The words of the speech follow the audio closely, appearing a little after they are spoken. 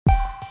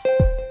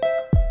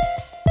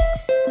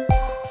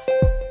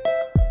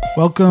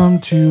Welcome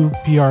to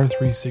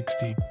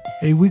PR360,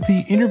 a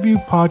weekly interview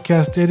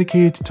podcast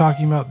dedicated to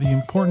talking about the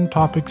important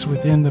topics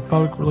within the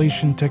public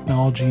relation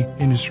technology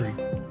industry.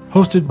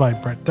 Hosted by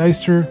Brett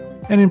Deister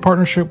and in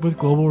partnership with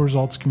Global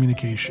Results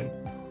Communication.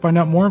 Find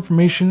out more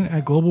information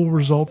at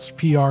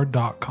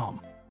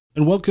globalresultspr.com.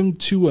 And welcome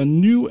to a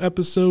new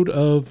episode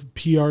of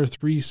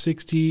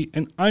PR360,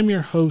 and I'm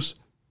your host,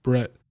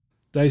 Brett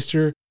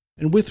Deister,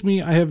 and with me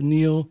I have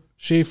Neil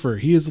Schaefer.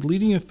 He is the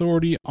leading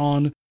authority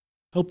on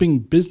helping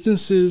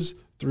businesses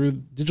through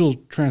digital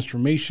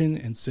transformation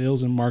and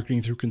sales and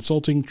marketing through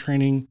consulting,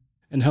 training,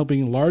 and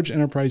helping large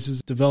enterprises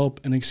develop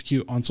and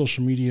execute on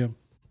social media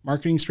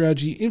marketing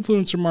strategy,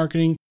 influencer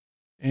marketing,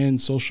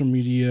 and social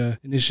media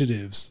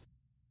initiatives.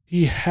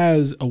 He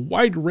has a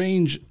wide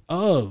range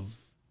of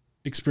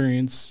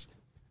experience,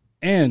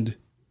 and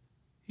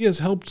he has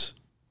helped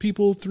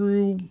people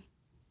through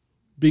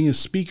being a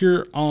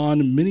speaker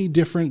on many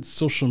different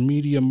social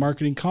media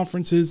marketing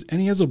conferences,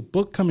 and he has a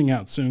book coming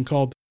out soon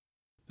called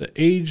The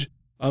Age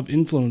of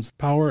Influence, The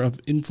Power of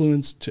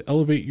Influence to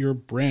Elevate Your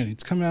Brand.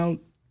 It's coming out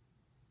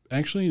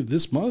actually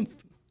this month.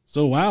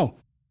 So wow.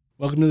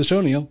 Welcome to the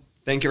show, Neil.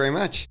 Thank you very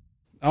much.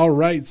 All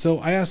right. So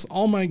I asked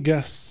all my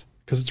guests,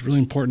 because it's really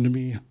important to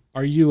me,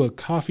 are you a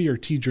coffee or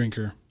tea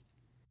drinker?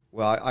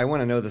 Well, I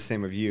want to know the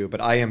same of you, but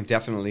I am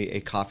definitely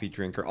a coffee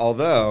drinker.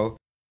 Although,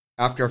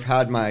 after I've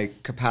had my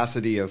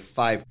capacity of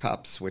 5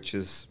 cups, which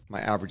is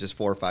my average is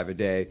 4 or 5 a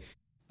day,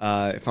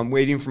 if I'm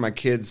waiting for my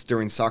kids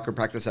during soccer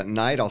practice at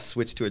night, I'll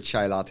switch to a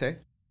chai latte.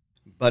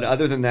 But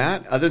other than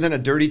that, other than a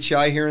dirty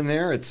chai here and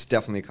there, it's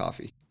definitely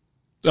coffee.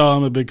 Oh,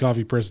 I'm a big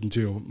coffee person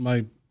too.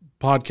 My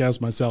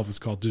podcast myself is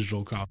called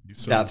Digital Coffee.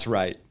 So that's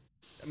right.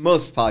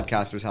 Most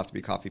podcasters have to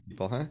be coffee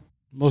people, huh?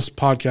 Most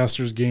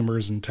podcasters,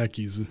 gamers, and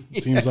techies.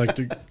 It seems like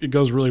it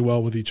goes really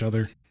well with each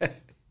other.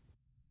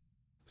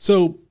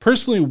 So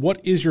personally, what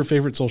is your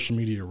favorite social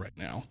media right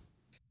now?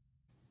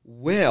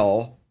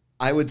 Well,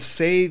 I would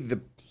say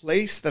the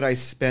place that I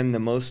spend the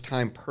most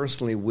time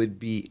personally would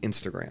be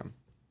Instagram.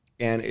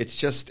 And it's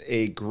just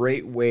a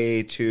great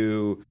way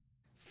to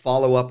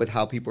follow up with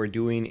how people are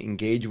doing,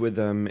 engage with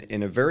them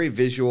in a very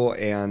visual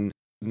and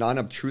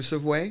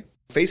non-obtrusive way.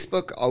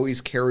 Facebook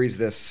always carries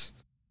this.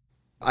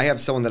 I have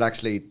someone that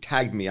actually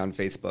tagged me on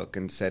Facebook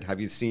and said, have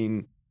you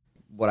seen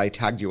what I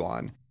tagged you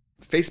on?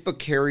 Facebook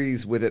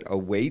carries with it a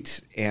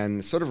weight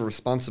and sort of a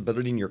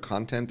responsibility in your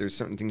content. There's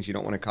certain things you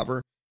don't want to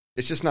cover.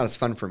 It's just not as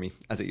fun for me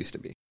as it used to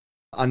be.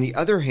 On the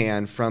other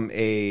hand, from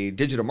a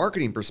digital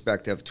marketing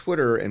perspective,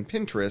 Twitter and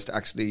Pinterest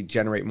actually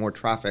generate more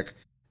traffic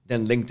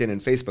than LinkedIn and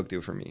Facebook do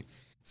for me.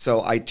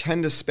 So I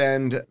tend to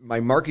spend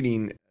my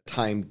marketing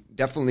time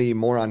definitely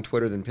more on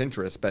Twitter than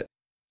Pinterest, but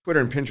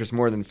Twitter and Pinterest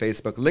more than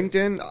Facebook.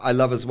 LinkedIn, I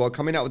love as well.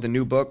 Coming out with a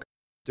new book,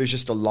 there's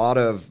just a lot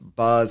of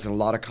buzz and a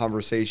lot of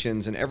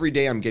conversations. And every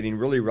day I'm getting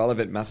really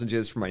relevant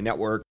messages from my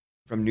network,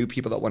 from new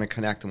people that want to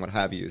connect and what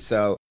have you.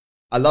 So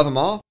I love them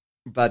all,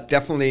 but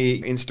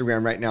definitely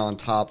Instagram right now on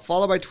top,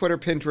 followed by Twitter,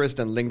 Pinterest,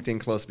 and LinkedIn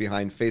close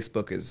behind.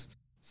 Facebook is,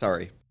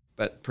 sorry,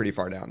 but pretty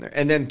far down there.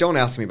 And then don't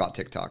ask me about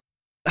TikTok.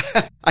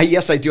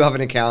 Yes, I do have an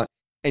account.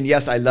 And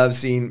yes, I love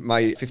seeing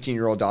my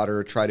 15-year-old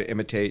daughter try to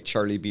imitate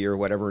Charlie B or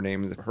whatever her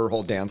name is, her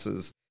whole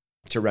dances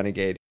to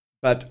Renegade.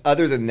 But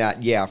other than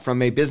that, yeah,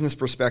 from a business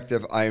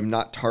perspective, I am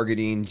not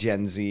targeting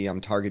Gen Z. I'm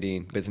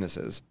targeting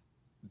businesses,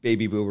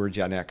 baby boomer,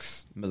 Gen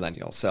X,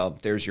 millennial. So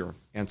there's your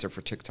answer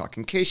for TikTok,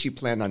 in case you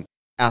plan on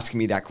asking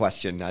me that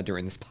question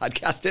during this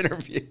podcast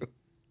interview.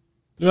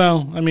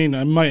 Well, I mean,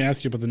 I might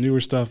ask you about the newer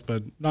stuff,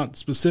 but not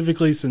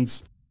specifically,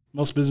 since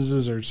most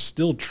businesses are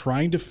still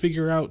trying to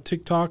figure out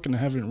TikTok and I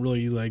haven't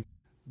really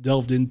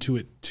delved into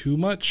it too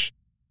much.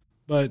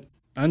 But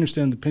I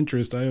understand the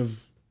Pinterest. I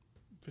have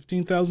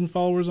 15,000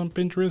 followers on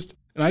Pinterest,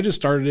 and I just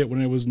started it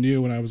when it was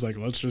new, and I was like,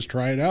 let's just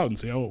try it out and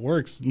see how it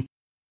works.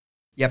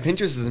 Yeah,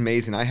 Pinterest is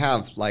amazing. I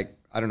have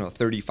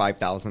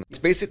 35,000. It's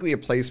basically a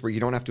place where you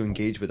don't have to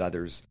engage with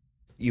others.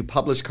 You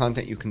publish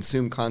content, you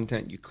consume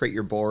content, you create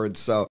your boards.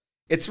 So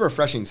it's a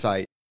refreshing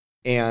site.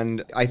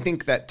 And I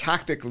think that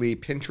tactically,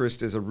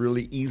 Pinterest is a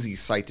really easy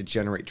site to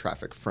generate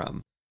traffic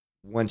from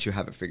once you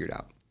have it figured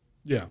out.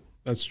 Yeah,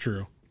 that's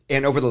true.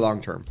 And over the long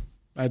term.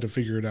 I had to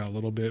figure it out a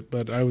little bit,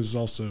 but I was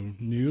also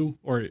new,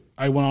 or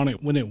I went on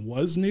it when it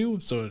was new,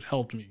 so it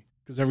helped me.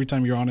 Because every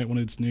time you're on it when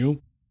it's new,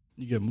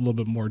 you get a little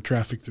bit more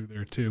traffic through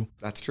there too.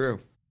 That's true.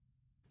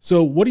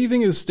 So what do you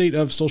think the state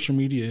of social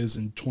media is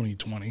in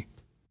 2020?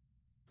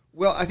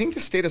 Well, I think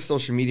the state of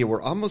social media,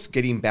 we're almost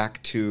getting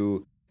back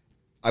to,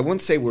 I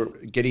wouldn't say we're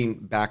getting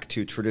back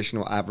to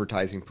traditional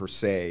advertising per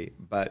se,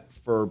 but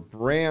for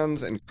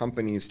brands and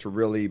companies to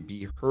really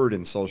be heard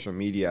in social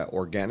media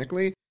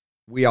organically,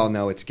 we all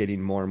know it's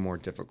getting more and more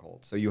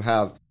difficult. So you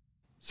have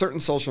certain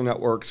social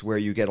networks where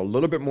you get a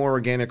little bit more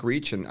organic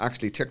reach, and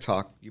actually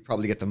TikTok, you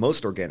probably get the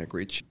most organic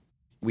reach.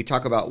 We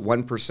talk about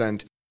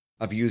 1%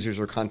 of users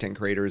are content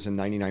creators and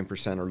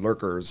 99% are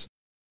lurkers.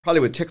 Probably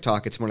with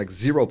TikTok, it's more like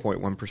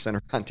 0.1%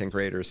 are content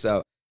creators.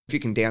 So if you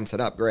can dance it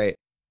up, great.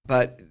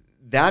 But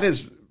that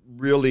is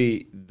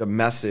really the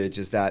message,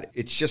 is that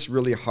it's just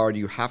really hard.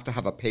 You have to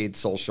have a paid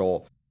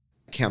social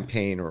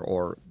campaign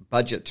or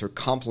budget to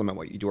complement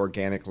what you do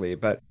organically.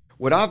 But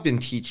what I've been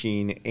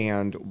teaching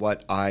and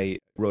what I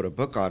wrote a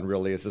book on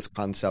really is this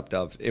concept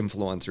of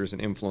influencers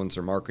and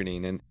influencer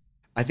marketing. And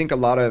I think a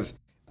lot of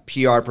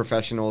PR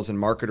professionals and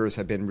marketers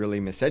have been really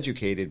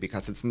miseducated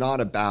because it's not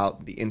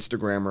about the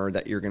Instagrammer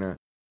that you're going to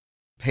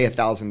pay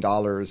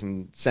 $1,000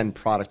 and send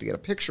product to get a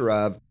picture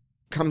of. It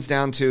comes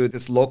down to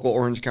this local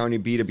Orange County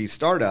B2B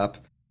startup,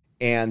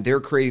 and they're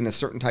creating a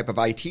certain type of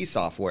IT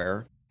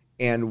software.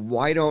 And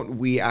why don't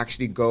we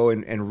actually go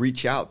and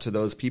reach out to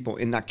those people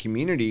in that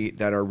community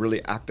that are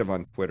really active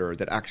on Twitter,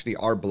 that actually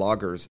are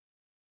bloggers?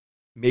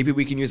 Maybe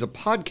we can use a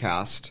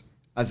podcast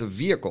as a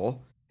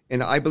vehicle.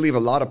 And I believe a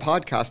lot of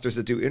podcasters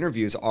that do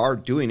interviews are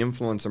doing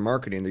influencer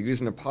marketing. They're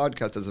using a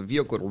podcast as a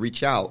vehicle to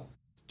reach out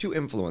to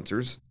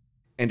influencers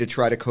and to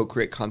try to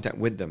co-create content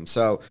with them.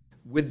 So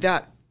with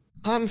that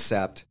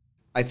concept,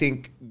 I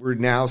think we're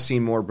now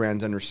seeing more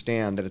brands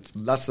understand that it's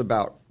less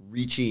about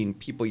reaching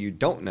people you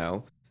don't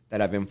know that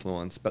have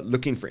influence, but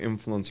looking for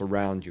influence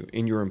around you,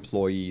 in your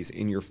employees,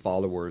 in your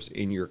followers,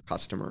 in your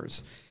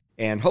customers.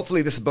 And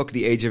hopefully this book,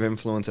 The Age of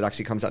Influence, it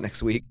actually comes out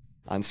next week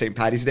on St.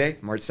 Paddy's Day,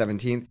 March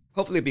 17th.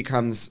 Hopefully it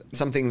becomes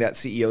something that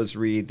CEOs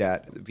read,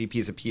 that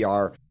VPs of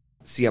PR,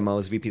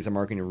 CMOs, VPs of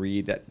marketing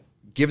read, that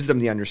gives them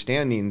the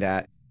understanding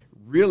that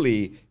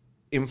really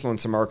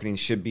influencer marketing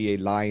should be a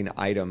line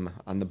item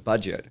on the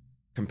budget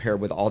compared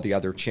with all the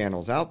other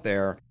channels out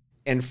there.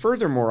 And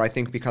furthermore, I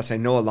think because I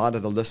know a lot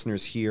of the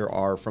listeners here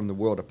are from the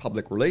world of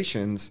public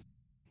relations,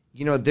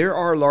 you know, there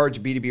are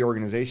large B2B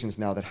organizations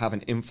now that have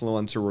an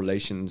influencer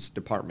relations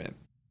department.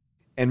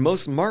 And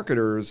most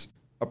marketers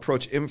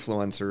approach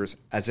influencers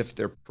as if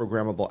they're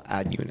programmable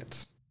ad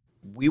units.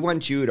 We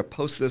want you to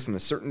post this on a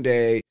certain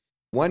day,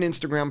 one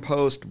Instagram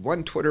post,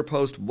 one Twitter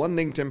post, one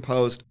LinkedIn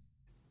post.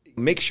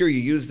 Make sure you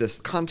use this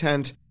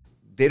content.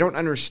 They don't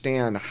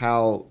understand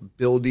how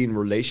building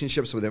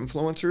relationships with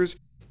influencers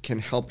can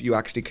help you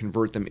actually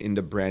convert them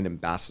into brand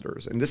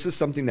ambassadors. And this is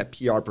something that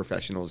PR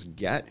professionals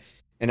get.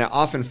 And I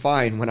often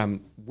find when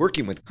I'm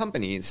working with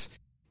companies,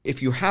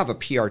 if you have a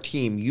PR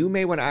team, you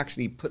may want to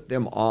actually put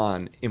them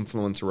on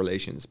influencer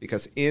relations,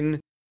 because in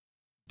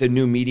the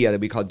new media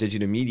that we call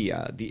digital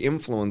media, the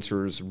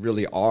influencers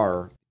really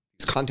are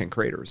these content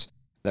creators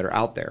that are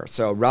out there.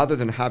 So rather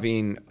than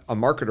having a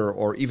marketer,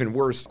 or even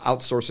worse,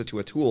 outsource it to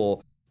a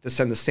tool to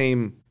send the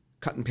same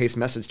cut and paste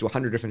message to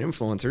 100 different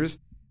influencers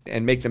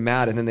and make them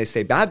mad, and then they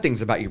say bad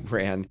things about your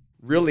brand,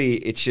 really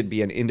it should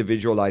be an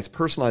individualized,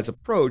 personalized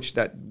approach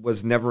that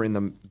was never in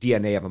the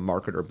DNA of a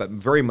marketer, but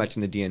very much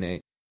in the DNA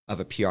of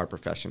a PR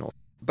professional.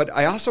 But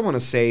I also want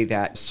to say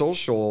that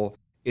social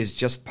is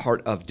just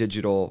part of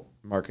digital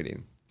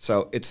marketing.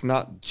 So it's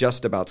not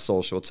just about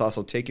social. It's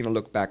also taking a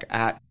look back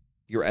at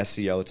your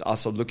SEO. It's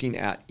also looking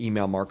at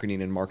email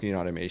marketing and marketing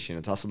automation.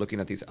 It's also looking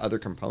at these other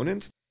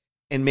components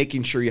and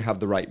making sure you have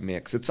the right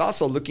mix. It's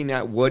also looking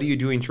at what are you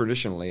doing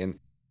traditionally. And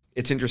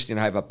it's interesting,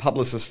 I have a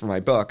publicist for my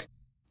book,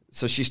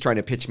 so she's trying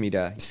to pitch me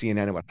to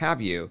CNN and what have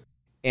you.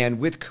 And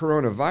with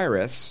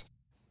coronavirus,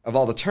 of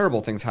all the terrible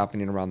things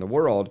happening around the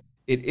world,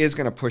 it is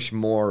going to push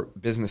more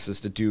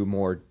businesses to do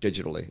more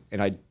digitally.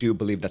 And I do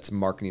believe that's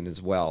marketing as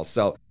well.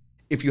 So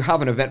if you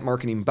have an event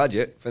marketing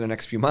budget for the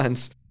next few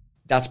months,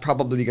 that's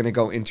probably going to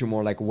go into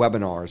more like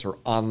webinars or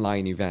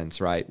online events,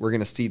 right? We're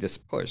going to see this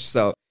push.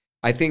 So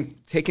I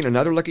think taking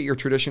another look at your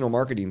traditional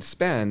marketing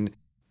spend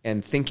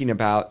and thinking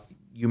about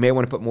you may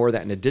want to put more of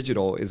that into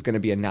digital is going to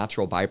be a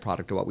natural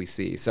byproduct of what we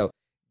see. So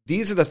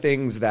these are the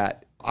things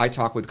that I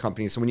talk with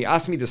companies. So when you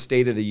ask me the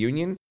state of the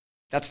union,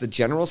 that's the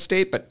general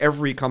state, but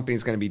every company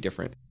is going to be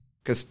different,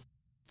 because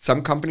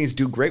some companies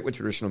do great with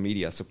traditional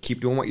media. So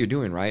keep doing what you're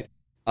doing, right?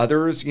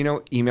 Others,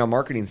 email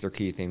marketing is their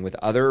key thing. With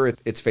other,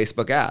 it's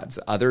Facebook ads.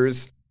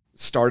 Others,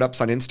 startups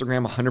on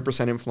Instagram, 100%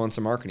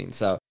 influencer marketing.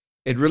 So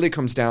it really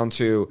comes down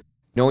to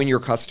knowing your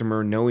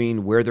customer,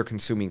 knowing where they're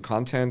consuming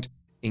content,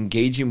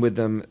 engaging with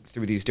them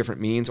through these different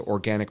means,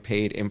 organic,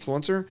 paid,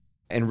 influencer,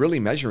 and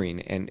really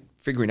measuring and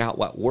figuring out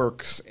what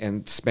works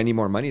and spending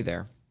more money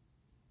there.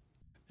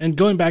 And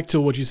going back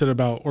to what you said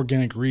about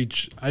organic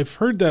reach, I've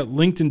heard that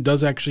LinkedIn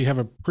does actually have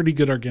a pretty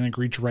good organic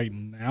reach right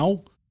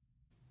now.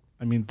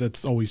 I mean,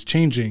 that's always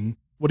changing.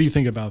 What do you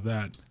think about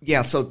that?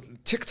 Yeah, so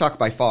TikTok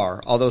by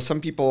far, although some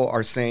people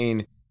are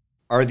saying,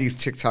 are these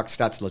TikTok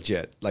stats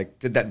legit? Like,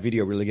 did that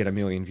video really get 1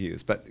 million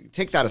views? But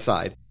take that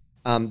aside.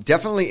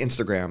 Definitely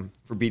Instagram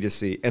for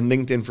B2C and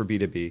LinkedIn for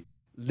B2B.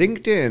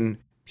 LinkedIn,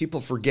 people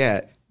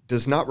forget,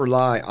 does not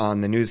rely on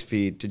the news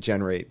feed to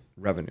generate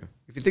revenue.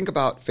 If you think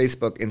about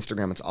Facebook,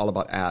 Instagram, it's all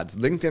about ads.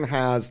 LinkedIn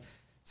has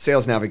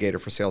Sales Navigator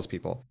for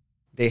salespeople.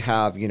 They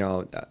have,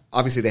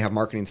 obviously they have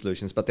marketing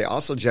solutions, but they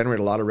also generate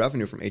a lot of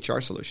revenue from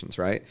HR solutions,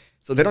 right?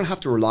 So they don't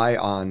have to rely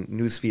on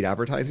newsfeed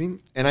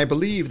advertising. And I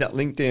believe that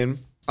LinkedIn,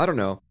 I don't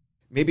know,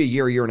 maybe a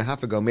year and a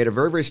half ago, made a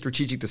very, very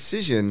strategic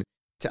decision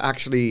to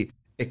actually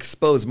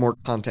expose more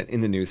content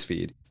in the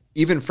newsfeed,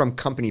 even from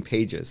company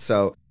pages.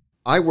 So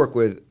I work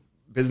with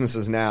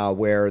businesses now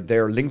where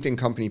their LinkedIn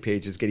company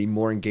page is getting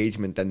more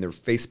engagement than their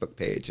Facebook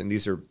page. And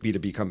these are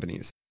B2B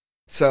companies.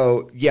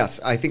 So yes,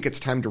 I think it's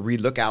time to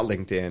relook at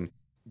LinkedIn.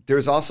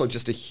 there's also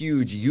just a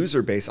huge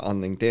user base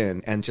on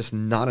LinkedIn and just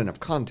not enough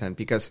content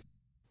because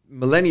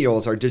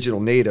millennials are digital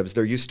natives.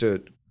 They're used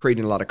to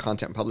creating a lot of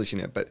content and publishing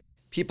it, but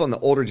people in the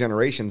older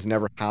generations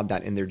never had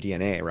that in their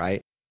DNA,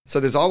 right? So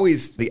there's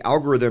always, the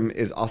algorithm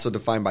is also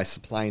defined by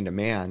supply and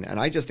demand. And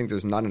I just think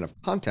there's not enough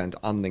content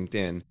on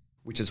LinkedIn,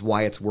 which is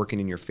why it's working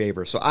in your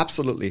favor. So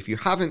absolutely, if you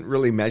haven't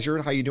really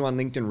measured how you do on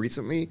LinkedIn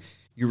recently,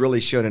 you really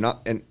should.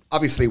 And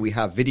obviously we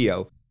have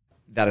video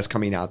that is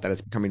coming out that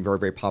is becoming very,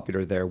 very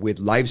popular there with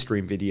live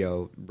stream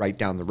video right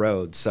down the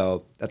road.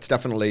 So that's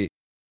definitely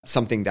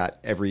something that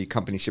every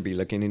company should be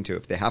looking into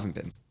if they haven't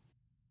been.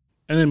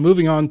 And then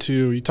moving on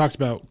to, you talked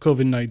about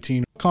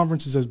COVID-19.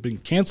 Conferences has been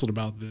canceled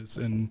about this,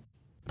 and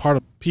part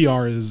of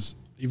PR is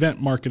event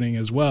marketing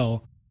as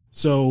well.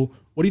 So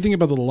what do you think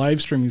about the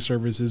live streaming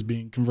services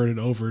being converted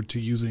over to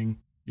using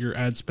your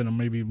ad spend on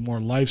maybe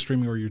more live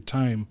streaming or your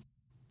time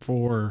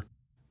for,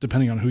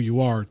 depending on who you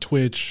are,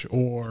 Twitch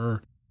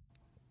or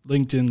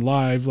LinkedIn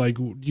Live? Like,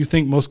 do you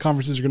think most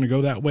conferences are going to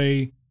go that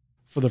way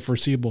for the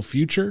foreseeable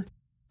future?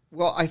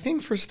 Well, I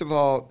think, first of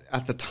all,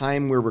 at the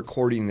time we're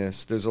recording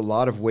this, there's a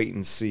lot of wait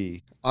and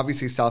see.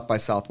 Obviously, South by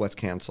Southwest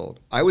canceled.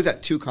 I was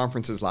at 2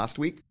 conferences last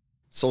week,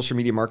 Social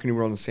Media Marketing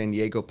World in San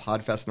Diego,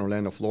 PodFest in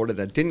Orlando, Florida,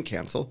 that didn't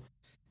cancel.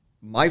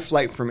 My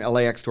flight from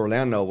LAX to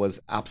Orlando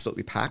was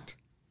absolutely packed.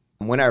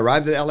 When I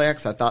arrived at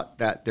LAX, I thought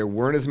that there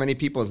weren't as many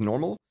people as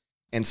normal.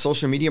 And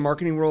Social Media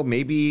Marketing World,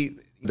 maybe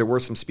there were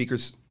some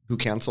speakers who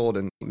canceled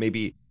and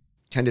maybe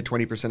 10 to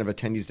 20% of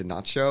attendees did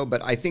not show.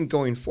 But I think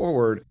going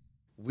forward,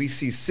 we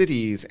see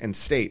cities and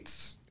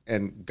states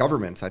and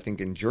governments. I think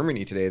in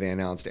Germany today, they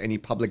announced any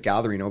public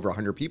gathering over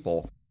 100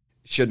 people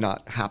should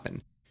not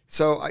happen.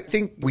 So I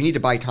think we need to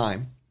buy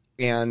time.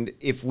 And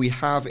if we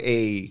have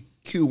a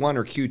Q1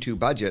 or Q2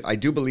 budget, I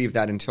do believe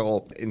that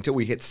until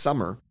we hit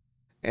summer,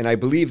 and I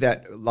believe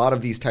that a lot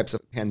of these types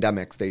of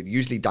pandemics, they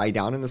usually die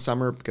down in the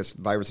summer because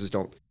viruses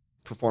don't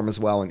perform as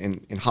well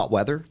in hot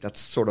weather. That's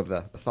sort of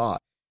the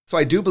thought. So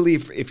I do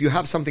believe if you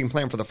have something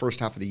planned for the first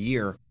half of the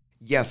year,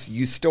 yes,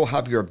 you still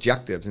have your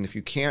objectives. And if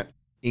you can't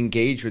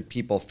engage with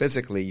people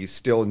physically, you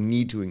still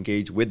need to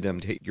engage with them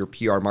to hit your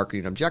PR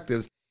marketing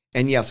objectives.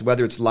 And yes,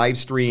 whether it's live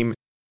stream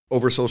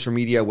over social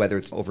media, whether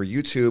it's over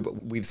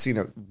YouTube, we've seen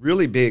a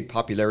really big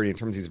popularity in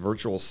terms of these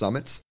virtual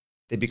summits.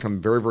 They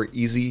become very, very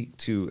easy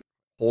to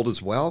hold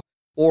as well,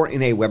 or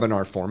in a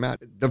webinar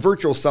format. The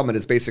virtual summit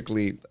is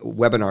basically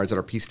webinars that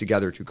are pieced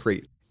together to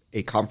create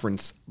a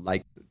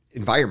conference-like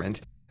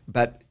environment.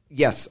 But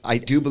yes, I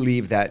do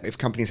believe that if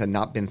companies had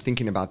not been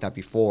thinking about that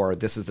before,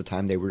 this is the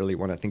time they really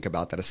want to think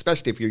about that,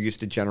 especially if you're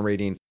used to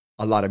generating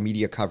a lot of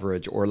media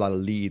coverage or a lot of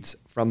leads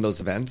from those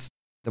events.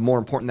 The more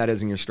important that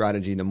is in your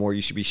strategy, the more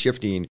you should be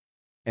shifting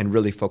and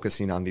really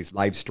focusing on these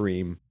live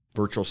stream,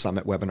 virtual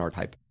summit, webinar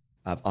type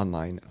of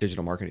online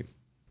digital marketing.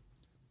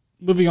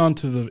 Moving on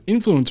to the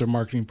influencer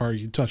marketing part,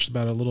 you touched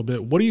about it a little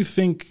bit. What do you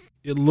think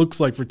it looks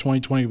like for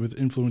 2020 with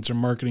influencer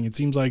marketing? It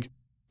seems like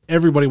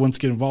everybody wants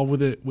to get involved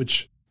with it,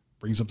 which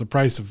brings up the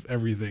price of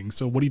everything.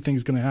 So what do you think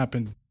is going to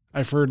happen?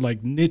 I've heard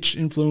like niche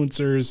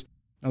influencers.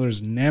 Now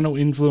there's nano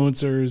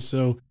influencers.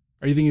 So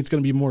are you thinking it's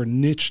going to be more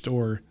niched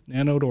or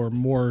nanoed or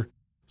more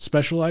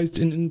specialized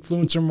in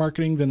influencer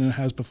marketing than it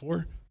has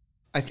before?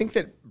 I think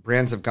that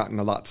brands have gotten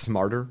a lot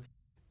smarter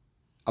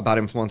about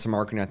influencer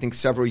marketing. I think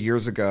several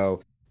years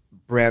ago,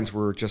 brands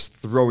were just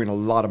throwing a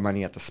lot of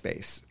money at the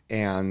space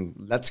and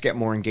let's get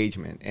more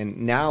engagement. And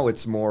now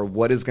it's more,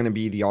 what is going to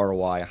be the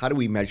ROI? How do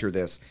we measure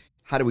this?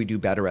 How do we do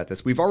better at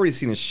this? We've already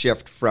seen a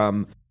shift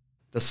from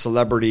the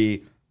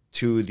celebrity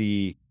to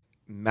the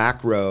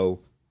macro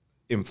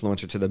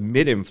influencer to the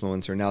mid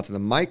influencer, now to the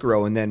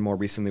micro. And then more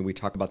recently, we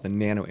talk about the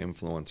nano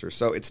influencer.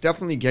 So it's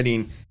definitely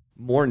getting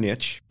more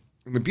niche.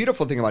 And the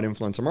beautiful thing about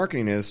influencer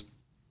marketing is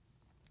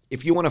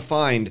if you want to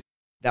find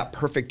that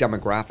perfect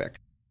demographic,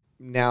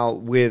 now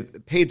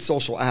with paid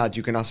social ads,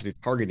 you can also do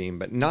targeting,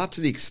 but not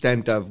to the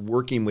extent of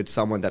working with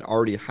someone that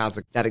already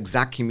has that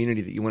exact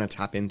community that you want to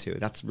tap into.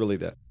 That's really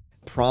the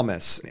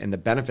promise and the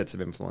benefits of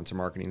influencer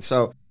marketing.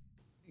 So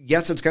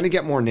yes, it's going to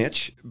get more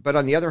niche, but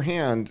on the other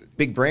hand,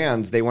 big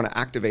brands, they want to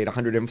activate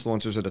 100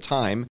 influencers at a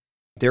time.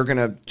 They're going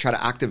to try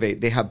to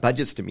activate, they have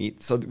budgets to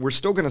meet. So we're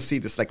still going to see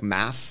this like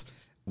mass,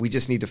 we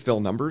just need to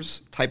fill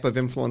numbers type of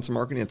influencer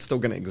marketing. It's still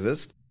going to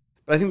exist.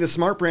 But I think the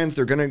smart brands,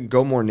 they're going to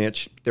go more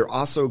niche. They're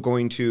also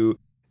going to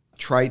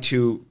try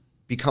to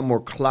become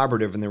more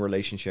collaborative in their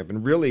relationship.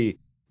 And really,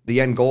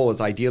 the end goal is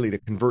ideally to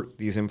convert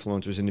these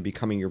influencers into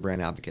becoming your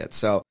brand advocates.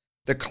 So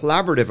the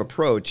collaborative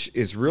approach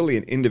is really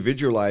an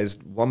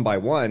individualized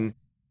one-by-one,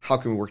 how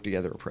can we work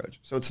together approach.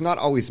 So it's not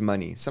always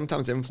money.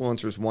 Sometimes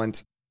influencers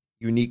want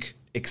unique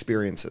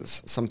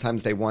experiences.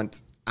 Sometimes they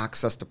want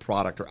access to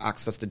product or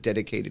access to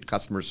dedicated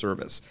customer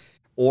service.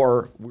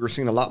 Or we're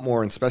seeing a lot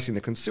more, especially in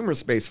the consumer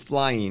space,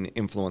 flying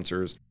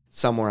influencers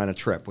somewhere on a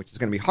trip, which is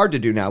going to be hard to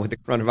do now with the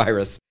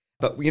coronavirus.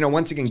 But,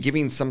 once again,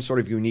 giving some sort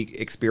of unique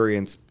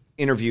experience,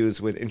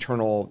 interviews with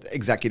internal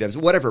executives,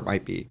 whatever it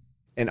might be.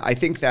 And I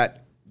think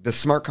that the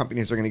smart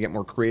companies are going to get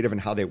more creative in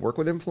how they work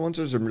with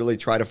influencers and really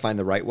try to find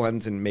the right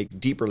ones and make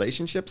deep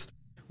relationships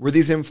where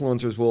these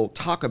influencers will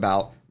talk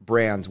about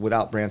brands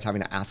without brands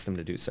having to ask them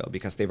to do so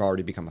because they've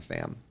already become a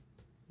fan.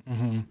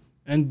 Mm-hmm.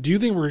 And do you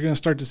think we're going to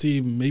start to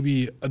see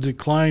maybe a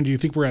decline? Do you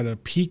think we're at a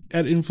peak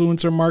at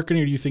influencer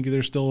marketing, or do you think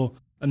there's still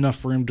enough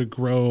for him to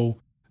grow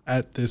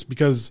at this?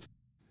 Because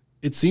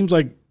it seems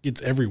like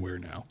it's everywhere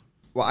now.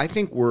 Well, I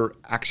think we're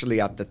actually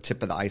at the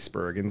tip of the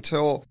iceberg.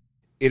 Until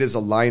it is a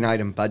line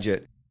item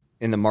budget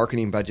in the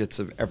marketing budgets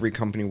of every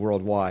company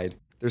worldwide,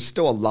 there's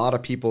still a lot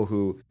of people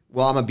who,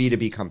 well, I'm a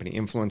B2B company.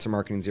 Influencer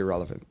marketing is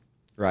irrelevant,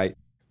 right?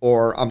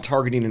 Or I'm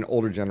targeting an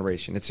older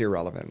generation. It's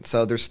irrelevant.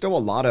 So there's still a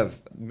lot of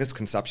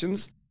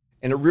misconceptions.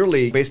 And it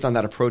really, based on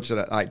that approach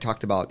that I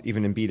talked about,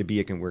 even in B2B,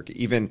 it can work.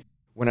 Even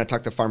when I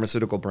talk to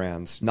pharmaceutical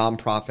brands,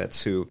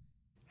 nonprofits who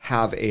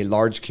have a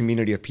large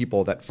community of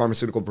people that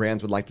pharmaceutical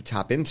brands would like to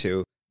tap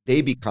into,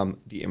 they become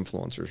the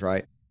influencers,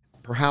 right?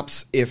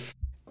 Perhaps if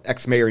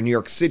ex-mayor in New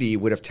York City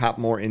would have tapped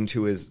more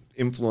into his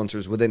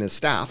influencers within his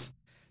staff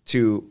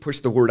to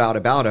push the word out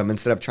about him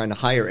instead of trying to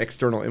hire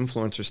external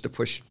influencers to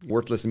push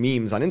worthless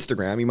memes on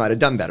Instagram, he might have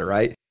done better,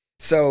 right?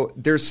 So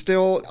there's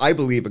still, I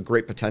believe, a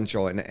great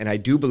potential. And I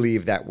do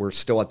believe that we're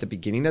still at the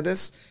beginning of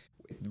this.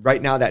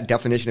 Right now, that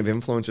definition of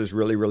influencer is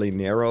really, really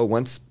narrow.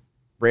 Once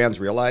brands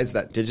realize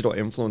that digital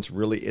influence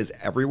really is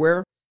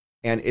everywhere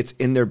and it's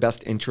in their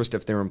best interest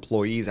if their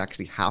employees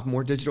actually have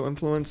more digital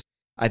influence,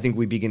 I think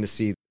we begin to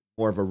see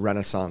more of a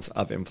renaissance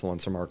of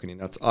influencer marketing.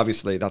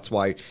 That's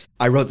why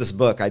I wrote this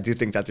book. I do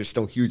think that there's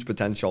still huge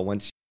potential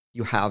once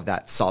you have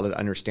that solid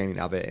understanding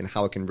of it and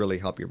how it can really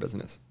help your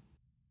business.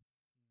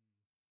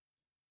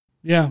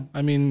 Yeah,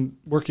 I mean,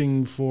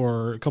 working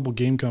for a couple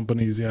game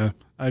companies, yeah,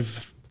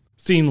 I've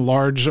seen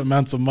large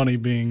amounts of money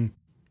being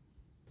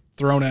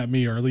thrown at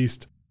me, or at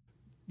least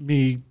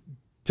me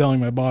telling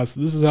my boss,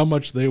 this is how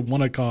much they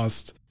want to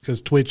cost, because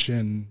Twitch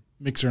and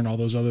Mixer and all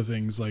those other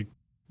things, like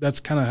that's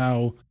kind of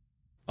how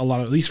a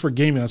lot of, at least for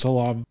gaming, that's how a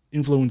lot of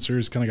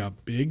influencers kind of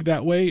got big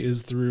that way,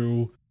 is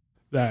through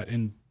that.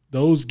 And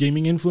those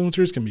gaming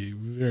influencers can be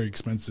very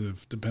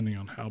expensive depending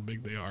on how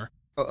big they are.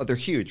 Oh, they're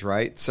huge,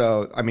 right?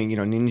 So, I mean,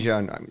 Ninja,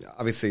 and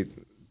obviously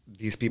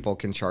these people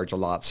can charge a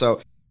lot.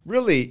 So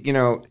really,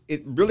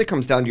 it really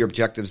comes down to your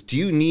objectives. Do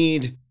you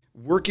need,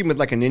 working with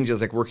like a Ninja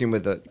is like working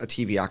with a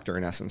TV actor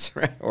in essence,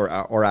 right?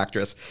 Or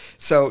actress.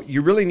 So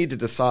you really need to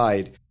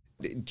decide,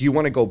 do you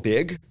want to go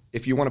big?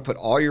 If you want to put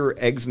all your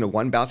eggs into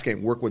one basket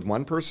and work with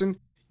one person,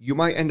 you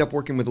might end up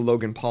working with a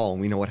Logan Paul,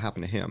 and we know what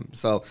happened to him.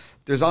 So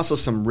there's also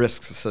some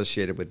risks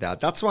associated with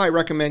that. That's why I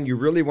recommend you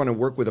really want to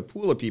work with a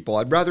pool of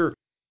people.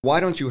 Why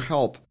don't you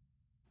help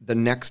the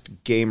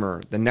next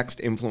gamer, the next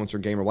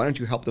influencer gamer? Why don't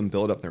you help them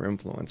build up their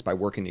influence by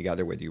working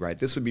together with you, right?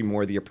 This would be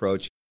more the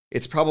approach.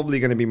 It's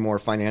probably going to be more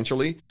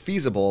financially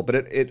feasible, but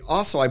it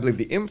also, I believe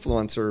the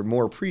influencer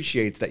more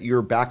appreciates that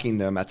you're backing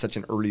them at such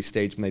an early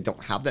stage when they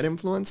don't have that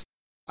influence.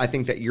 I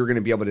think that you're going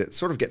to be able to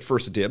sort of get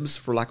first dibs,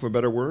 for lack of a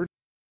better word.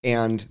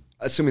 And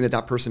assuming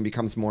that person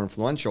becomes more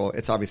influential,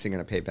 it's obviously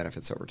going to pay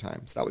benefits over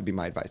time. So that would be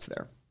my advice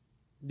there.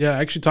 Yeah,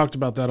 I actually talked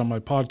about that on my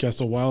podcast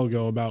a while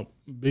ago about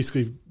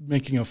basically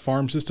making a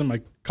farm system.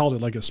 I called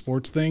it like a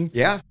sports thing.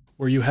 Yeah.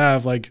 Where you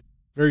have like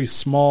very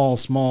small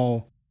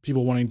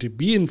people wanting to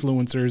be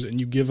influencers, and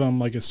you give them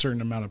like a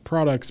certain amount of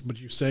products, but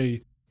you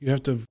say you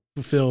have to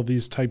fulfill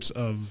these types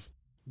of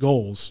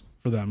goals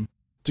for them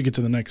to get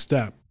to the next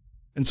step.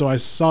 And so I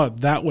saw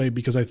it that way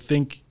because I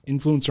think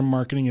influencer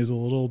marketing is a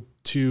little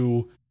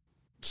too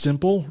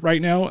simple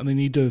right now, and they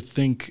need to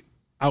think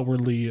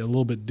outwardly a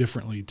little bit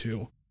differently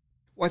too.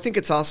 Well, I think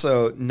it's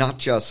also not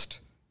just,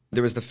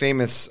 there was the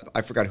famous,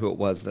 I forgot who it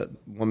was, that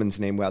woman's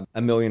name who had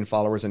 1 million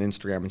followers on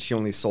Instagram, and she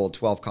only sold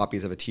 12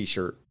 copies of a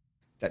t-shirt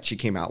that she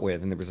came out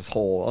with. And there was this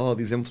whole,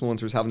 these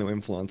influencers have no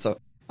influence. So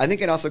I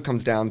think it also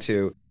comes down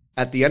to,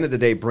 at the end of the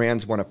day,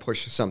 brands want to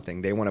push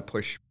something. They want to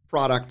push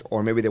product,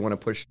 or maybe they want to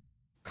push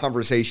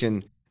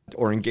conversation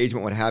or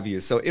engagement, what have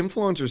you. So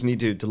influencers need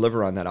to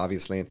deliver on that,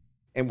 obviously.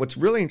 And what's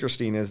really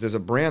interesting is there's a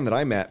brand that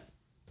I met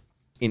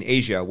in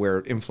Asia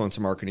where influencer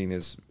marketing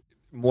is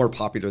more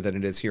popular than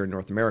it is here in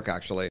North America,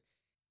 actually.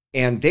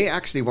 And they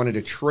actually wanted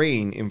to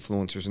train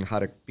influencers in how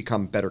to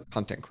become better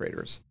content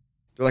creators.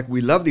 They're like,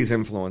 we love these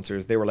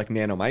influencers. They were like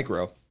nano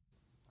micro.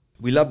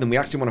 We love them. We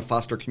actually want to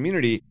foster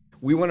community.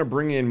 We want to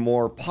bring in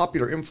more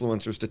popular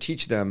influencers to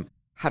teach them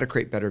how to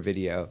create better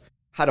video,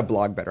 how to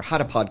blog better, how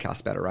to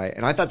podcast better, right?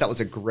 And I thought that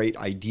was a great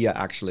idea,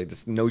 actually,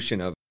 this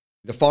notion of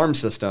the farm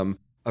system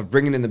of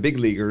bringing in the big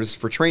leaguers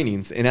for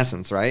trainings, in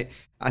essence, right?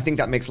 I think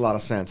that makes a lot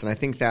of sense. And I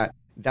think that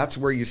that's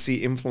where you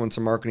see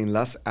influencer marketing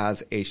less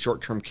as a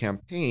short-term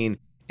campaign,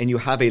 and you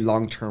have a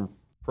long-term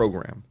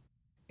program.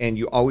 And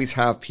you always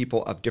have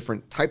people of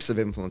different types of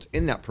influence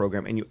in that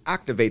program, and you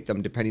activate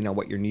them depending on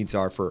what your needs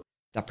are for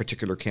that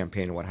particular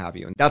campaign and what have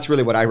you. And that's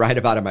really what I write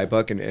about in my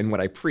book and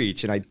what I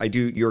preach. And I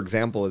do, your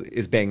example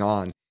is bang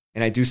on.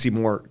 And I do see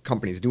more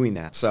companies doing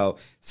that. So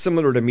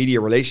similar to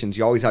media relations,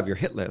 you always have your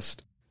hit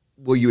list.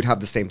 Well, you would have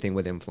the same thing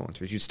with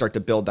influencers. You start to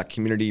build that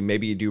community.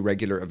 Maybe you do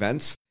regular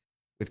events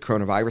with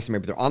coronavirus.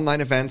 Maybe they're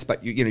online events,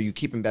 but you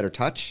keep in better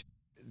touch.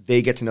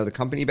 They get to know the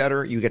company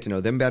better. You get to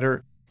know them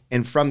better.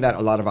 And from that,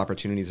 a lot of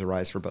opportunities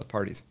arise for both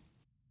parties.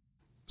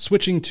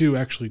 switching to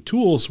actually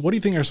tools, what do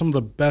you think are some of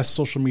the best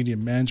social media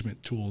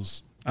management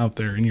tools out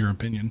there, in your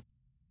opinion?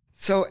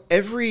 So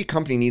every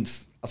company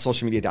needs a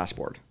social media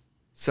dashboard.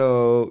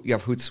 So you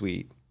have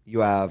Hootsuite, you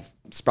have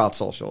Sprout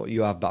Social,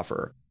 you have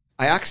Buffer.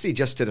 I actually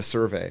just did a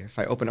survey. If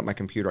I open up my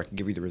computer, I can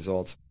give you the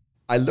results.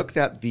 I looked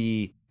at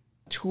the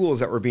tools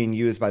that were being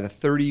used by the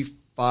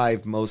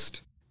 35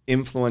 most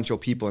influential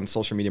people in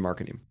social media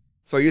marketing.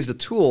 So I used a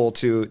tool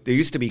there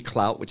used to be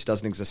Clout, which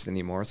doesn't exist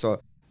anymore.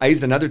 So I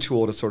used another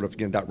tool to sort of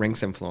get that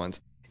ranks influence.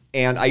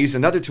 And I used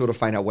another tool to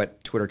find out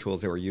what Twitter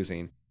tools they were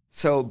using.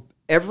 So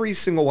every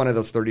single one of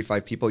those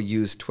 35 people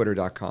used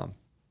twitter.com.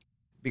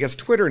 Because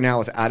Twitter now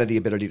has added the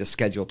ability to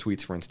schedule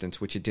tweets, for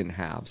instance, which it didn't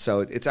have.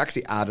 So it's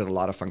actually added a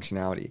lot of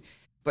functionality.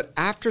 But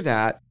after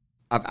that,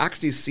 I've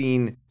actually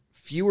seen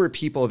fewer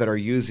people that are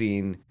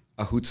using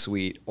a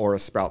Hootsuite or a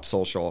Sprout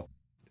Social.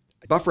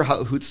 Buffer,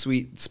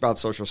 Hootsuite, Sprout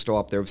Social are still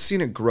up there. We've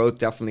seen a growth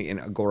definitely in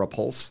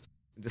Agorapulse.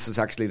 This is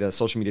actually the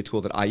social media tool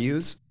that I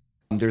use.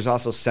 There's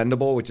also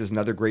Sendable, which is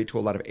another great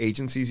tool. A lot of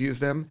agencies use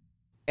them.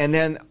 And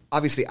then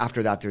obviously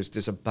after that,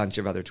 there's a bunch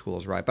of other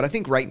tools, right? But I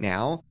think right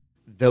now,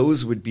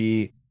 those would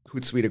be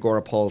Hootsuite,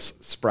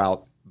 Agorapulse,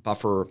 Sprout,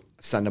 Buffer,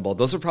 Sendable.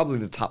 Those are probably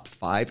the top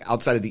 5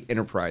 outside of the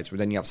enterprise, where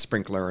then you have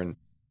Sprinkler and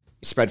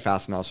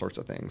Spreadfast and all sorts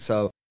of things.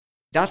 So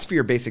that's for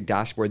your basic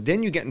dashboard.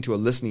 Then you get into a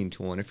listening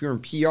tool. And if you're in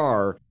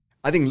PR,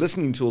 I think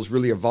listening tools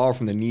really evolved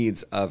from the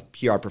needs of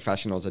PR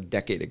professionals a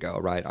decade ago,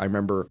 right? I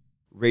remember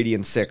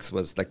Radian 6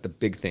 was like the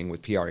big thing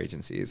with PR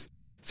agencies.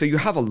 So you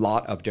have a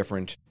lot of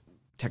different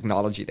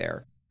technology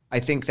there. I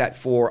think that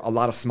for a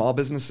lot of small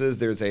businesses,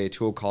 there's a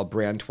tool called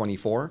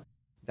Brand24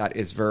 that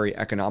is very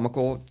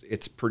economical.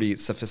 It's a pretty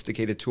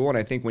sophisticated tool. And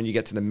I think when you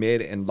get to the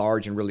mid and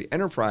large and really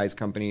enterprise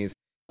companies,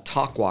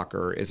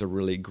 Talkwalker is a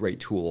really great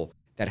tool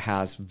that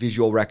has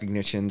visual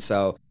recognition.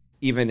 So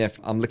even if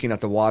I'm looking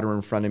at the water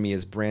in front of me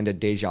is branded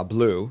Deja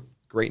Blue,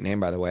 great name,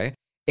 by the way.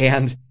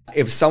 And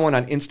if someone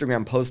on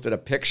Instagram posted a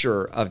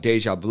picture of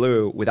Deja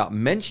Blue without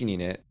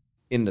mentioning it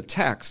in the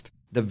text,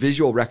 the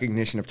visual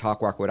recognition of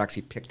Talkwalker would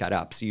actually pick that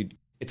up. So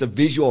it's a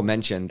visual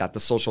mention that the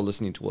social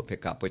listening tool would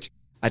pick up, which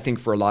I think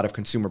for a lot of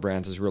consumer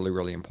brands is really,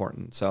 really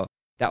important. So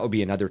that would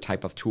be another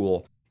type of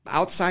tool.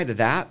 Outside of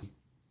that,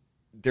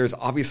 there's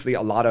obviously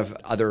a lot of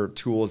other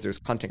tools. There's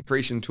content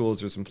creation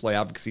tools, there's employee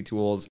advocacy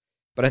tools.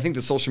 But I think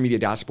the social media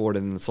dashboard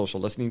and the social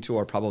listening tool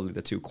are probably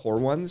the 2 core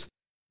ones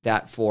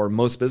that for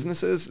most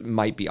businesses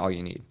might be all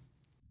you need.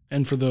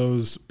 And for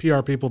those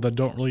PR people that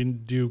don't really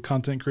do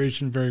content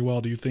creation very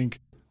well, do you think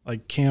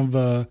like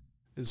Canva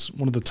is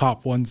one of the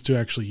top ones to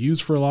actually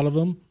use for a lot of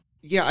them?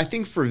 Yeah, I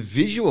think for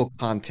visual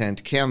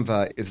content,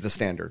 Canva is the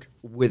standard,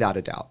 without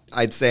a doubt.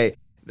 I'd say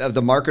of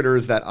the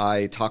marketers that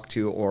I talk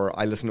to, or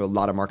I listen to a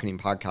lot of marketing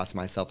podcasts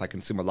myself, I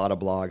consume a lot of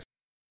blogs,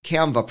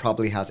 Canva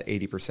probably has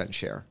 80%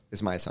 share,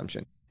 is my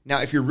assumption.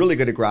 Now, if you're really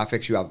good at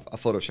graphics, you have a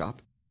Photoshop.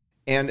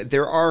 And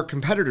there are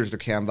competitors to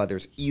Canva.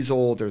 There's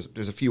Easel,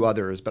 there's a few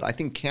others, but I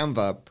think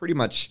Canva pretty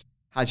much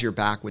has your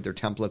back with their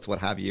templates, what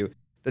have you.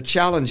 The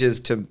challenge is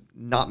to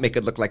not make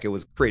it look like it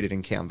was created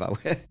in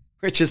Canva,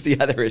 which is the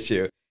other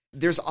issue.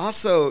 There's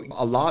also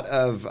a lot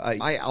of,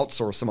 I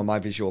outsource some of my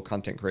visual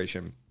content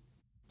creation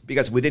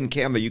because within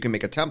Canva, you can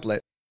make a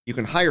template, you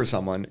can hire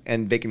someone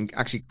and they can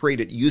actually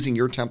create it using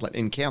your template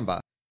in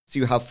Canva. So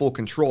you have full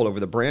control over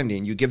the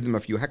branding. You give them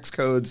a few hex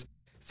codes,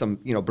 some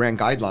brand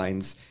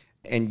guidelines,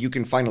 and you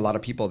can find a lot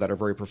of people that are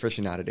very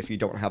proficient at it if you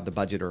don't have the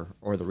budget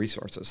or the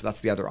resources. So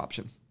that's the other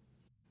option.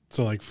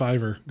 So like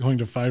Fiverr, going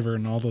to Fiverr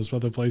and all those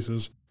other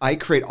places. I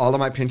create all of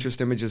my Pinterest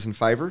images in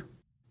Fiverr,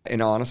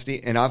 in all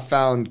honesty, and I've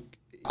found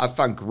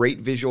great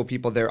visual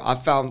people there.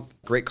 I've found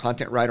great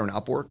content writer on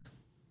Upwork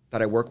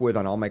that I work with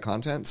on all my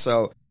content.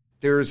 So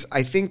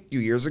I think a few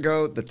years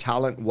ago, the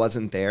talent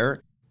wasn't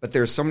there, but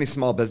there's so many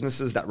small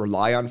businesses that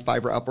rely on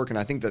Fiverr, Upwork, and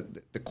I think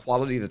that the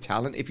quality of the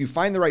talent, if you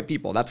find the right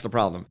people, that's the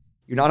problem.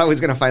 You're not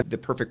always going to find the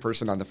perfect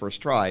person on the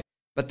first try,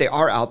 but they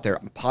are out there.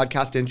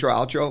 Podcast intro,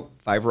 outro,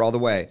 Fiverr all the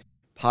way.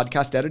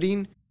 Podcast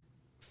editing,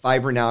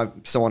 Fiverr now,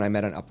 someone I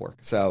met on Upwork.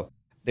 So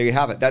there you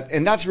have it.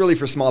 That's really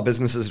for small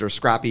businesses that are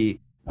scrappy,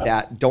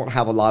 that don't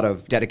have a lot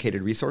of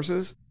dedicated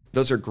resources.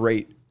 Those are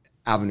great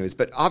avenues.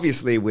 But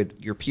obviously with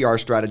your PR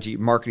strategy,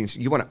 marketing,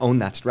 you want to own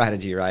that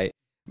strategy, right?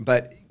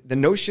 But the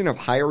notion of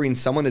hiring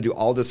someone to do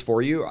all this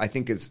for you, I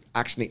think is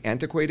actually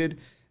antiquated.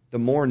 The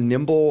more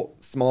nimble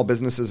small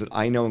businesses that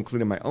I know,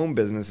 including my own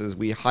businesses,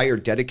 we hire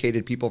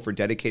dedicated people for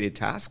dedicated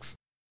tasks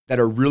that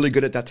are really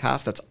good at that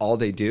task. That's all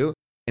they do.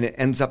 And it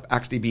ends up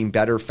actually being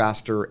better,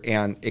 faster,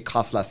 and it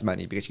costs less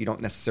money because you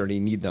don't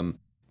necessarily need them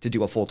to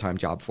do a full-time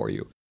job for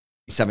you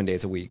 7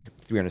 days a week,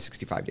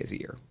 365 days a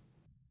year.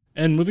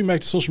 And moving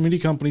back to social media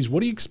companies, what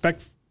do you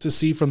expect to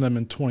see from them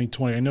in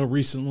 2020? I know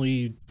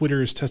recently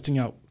Twitter is testing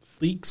out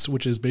Fleeks,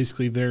 which is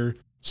basically their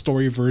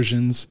story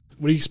versions.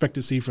 What do you expect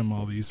to see from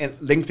all these? And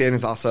LinkedIn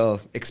is also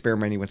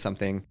experimenting with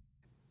something.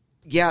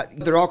 Yeah,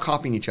 they're all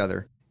copying each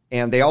other,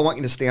 and they all want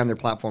you to stay on their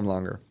platform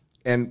longer.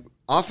 And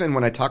often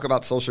when I talk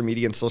about social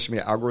media and social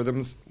media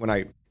algorithms, when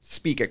I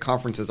speak at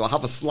conferences, I'll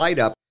have a slide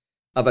up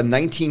of a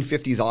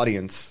 1950s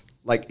audience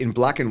like in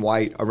black and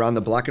white, around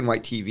the black and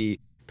white TV,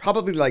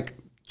 probably like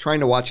trying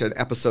to watch an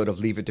episode of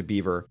Leave It to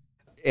Beaver.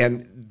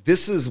 And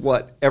this is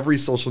what every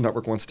social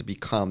network wants to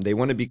become. They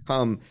want to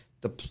become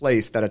the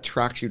place that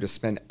attracts you to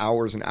spend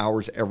hours and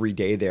hours every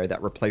day there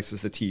that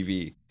replaces the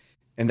TV.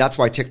 And that's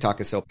why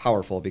TikTok is so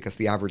powerful, because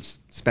the average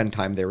spend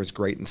time there is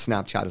great, and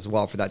Snapchat as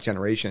well for that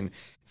generation.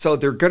 So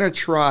they're going to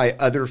try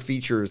other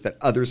features that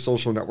other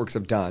social networks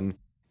have done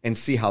and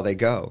see how they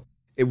go.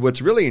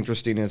 What's really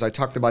interesting is I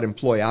talked about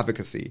employee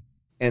advocacy.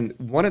 And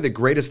one of the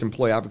greatest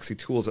employee advocacy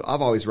tools that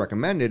I've always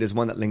recommended is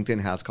one that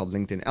LinkedIn has called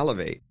LinkedIn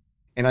Elevate.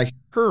 And I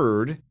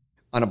heard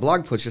on a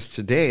blog post just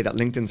today that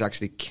LinkedIn's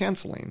actually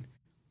canceling.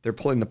 They're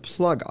pulling the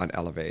plug on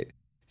Elevate.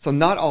 So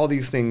not all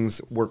these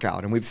things work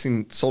out. And we've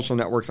seen social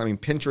networks. I mean,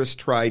 Pinterest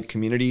tried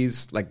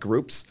communities like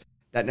groups.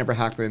 That never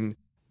happened.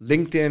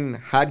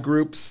 LinkedIn had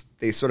groups.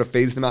 They sort of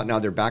phased them out. Now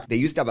they're back. They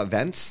used to have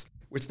events,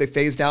 which they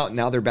phased out.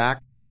 Now they're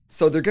back.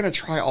 So they're going to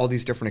try all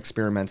these different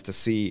experiments to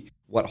see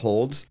what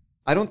holds.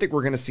 I don't think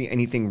we're going to see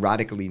anything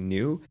radically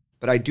new,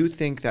 but I do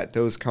think that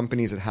those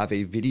companies that have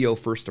a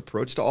video-first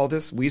approach to all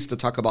this, we used to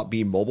talk about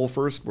being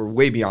mobile-first. We're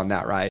way beyond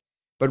that, right?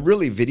 But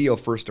really,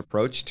 video-first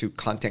approach to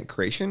content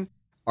creation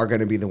are going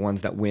to be the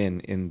ones that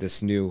win in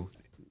this new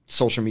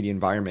social media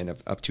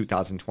environment of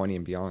 2020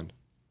 and beyond.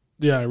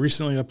 Yeah, I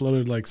recently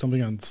uploaded like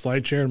something on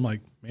SlideShare. I'm like,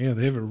 man,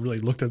 they haven't really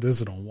looked at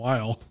this in a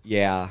while.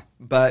 Yeah,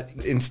 but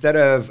instead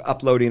of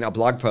uploading a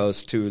blog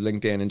post to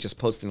LinkedIn and just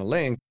posting a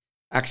link,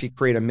 actually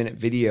create a minute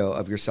video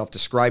of yourself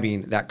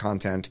describing that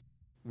content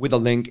with a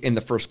link in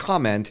the first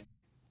comment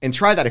and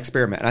try that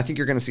experiment. And I think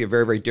you're going to see a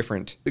very, very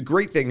different. The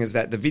great thing is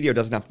that the video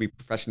doesn't have to be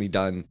professionally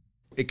done.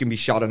 It can be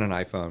shot on an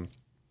iPhone.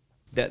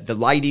 The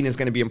lighting is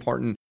going to be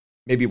important,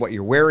 maybe what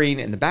you're wearing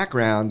in the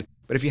background.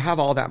 But if you have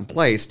all that in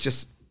place,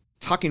 just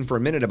talking for a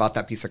minute about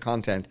that piece of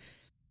content,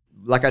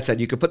 like I said,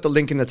 you could put the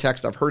link in the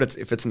text. I've heard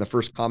if it's in the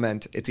first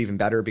comment, it's even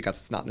better because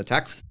it's not in the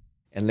text.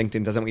 And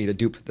LinkedIn doesn't want you to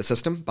dupe the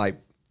system by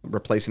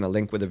replacing a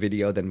link with a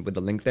video than with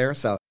the link there.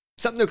 So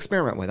something to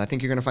experiment with. I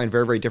think you're going to find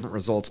very, very different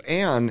results.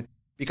 And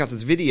because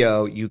it's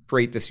video, you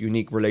create this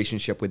unique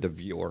relationship with the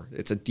viewer.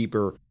 It's a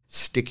deeper,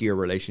 stickier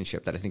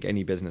relationship that I think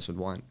any business would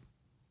want.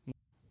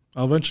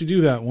 I'll eventually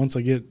do that once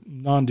I get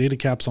non-data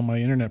caps on my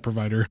internet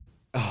provider.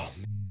 Oh,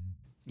 man.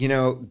 You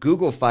know,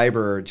 Google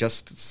Fiber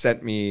just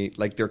sent me,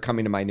 like, they're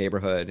coming to my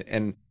neighborhood.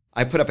 And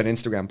I put up an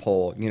Instagram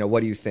poll,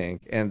 what do you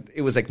think? And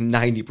it was like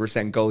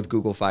 90% go with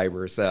Google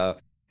Fiber. So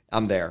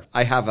I'm there.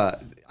 I have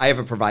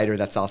a provider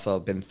that's also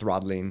been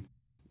throttling.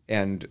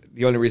 And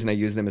the only reason I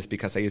use them is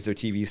because I use their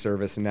TV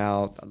service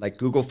now. Like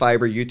Google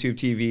Fiber, YouTube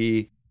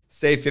TV,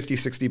 save $50,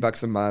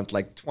 $60 a month,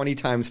 like 20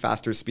 times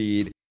faster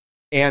speed.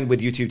 And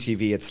with YouTube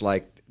TV, it's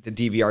like the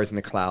DVR is in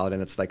the cloud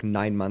and it's like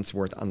 9 months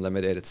worth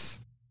unlimited. It's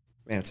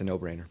a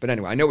no-brainer. But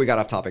anyway, I know we got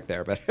off topic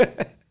there,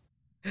 but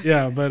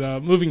yeah,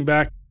 but moving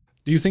back,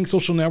 do you think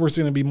social networks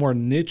are going to be more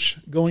niche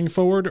going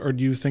forward, or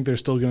do you think they're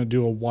still going to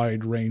do a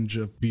wide range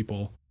of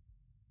people?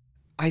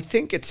 I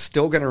think it's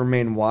still going to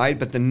remain wide,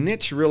 but the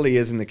niche really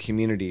is in the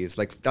communities.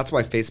 Like that's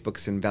why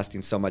Facebook's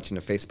investing so much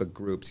into Facebook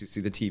groups. You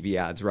see the TV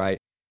ads, right?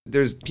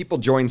 There's people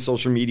join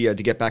social media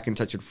to get back in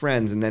touch with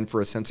friends and then for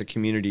a sense of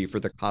community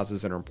for the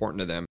causes that are important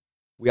to them.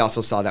 We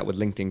also saw that with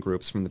LinkedIn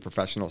groups from the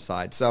professional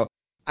side. So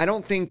I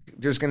don't think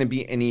there's going to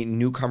be any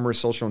newcomer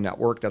social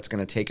network that's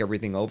going to take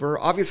everything over.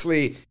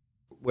 Obviously,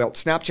 well,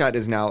 Snapchat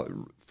is now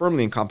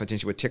firmly in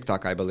competition with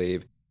TikTok, I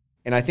believe.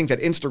 And I think that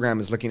Instagram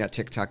is looking at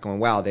TikTok going,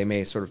 wow, they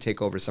may sort of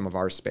take over some of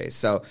our space.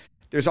 So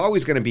there's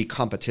always going to be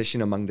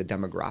competition among the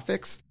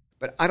demographics,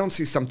 but I don't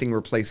see something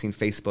replacing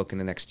Facebook in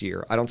the next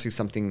year. I don't see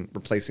something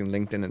replacing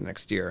LinkedIn in the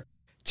next year.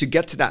 To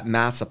get to that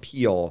mass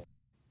appeal,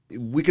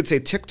 we could say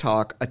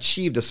TikTok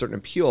achieved a certain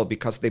appeal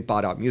because they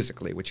bought out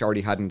Musical.ly, which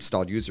already had an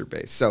installed user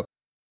base. So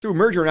through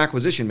merger and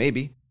acquisition,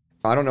 maybe.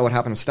 I don't know what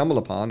happened to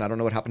StumbleUpon. I don't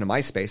know what happened to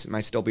MySpace. It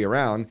might still be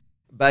around.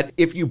 But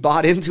if you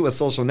bought into a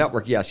social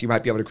network, yes, you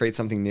might be able to create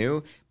something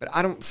new. But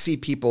I don't see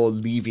people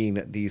leaving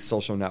these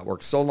social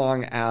networks so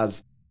long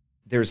as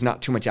there's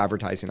not too much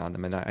advertising on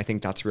them. And I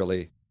think that's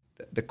really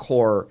the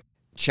core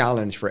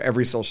challenge for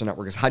every social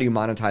network is how do you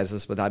monetize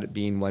this without it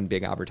being one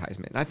big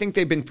advertisement? And I think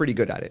they've been pretty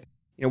good at it.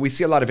 We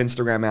see a lot of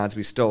Instagram ads.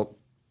 We still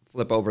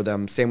flip over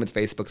them. Same with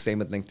Facebook, same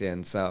with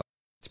LinkedIn. So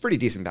it's a pretty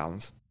decent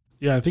balance.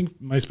 Yeah, I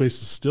think MySpace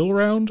is still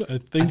around.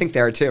 I think they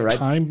are too, right?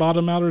 Time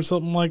bottom out or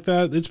something like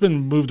that. It's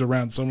been moved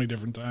around so many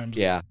different times.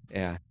 Yeah.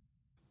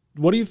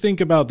 What do you think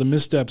about the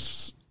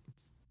missteps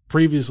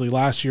previously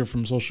last year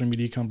from social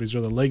media companies or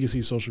the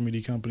legacy social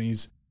media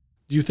companies?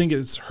 Do you think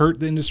it's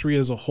hurt the industry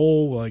as a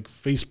whole, like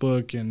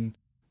Facebook and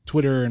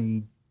Twitter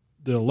and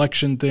the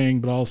election thing,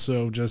 but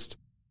also just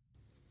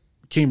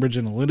Cambridge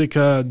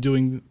Analytica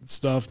doing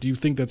stuff? Do you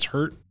think that's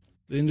hurt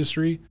the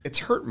industry? It's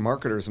hurt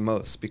marketers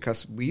most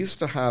because we used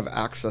to have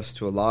access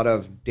to a lot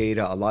of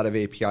data, a lot of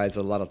APIs,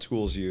 a lot of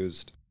tools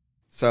used.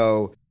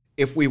 So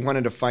if we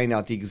wanted to find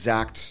out the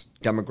exact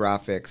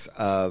demographics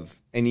of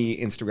any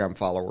Instagram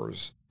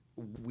followers,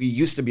 we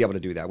used to be able to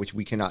do that, which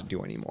we cannot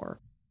do anymore.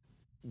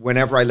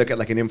 Whenever I look at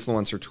like an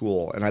influencer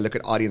tool and I look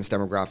at audience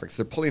demographics,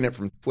 they're pulling it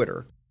from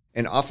Twitter.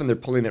 And often they're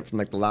pulling it from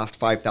like the last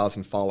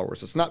 5,000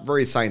 followers. It's not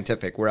very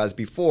scientific, whereas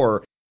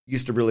before you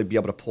used to really be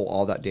able to pull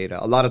all that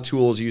data. A lot of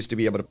tools used to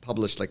be able to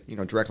publish like,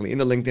 directly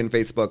into LinkedIn,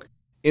 Facebook,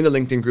 in the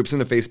LinkedIn groups, in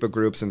the Facebook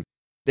groups, and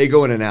they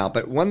go in and out.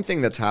 But one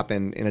thing that's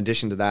happened in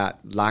addition to that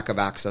lack of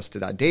access to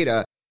that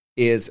data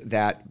is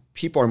that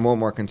people are more and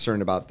more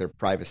concerned about their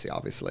privacy,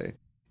 obviously.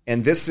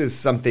 And this is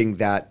something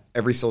that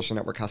every social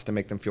network has to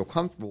make them feel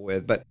comfortable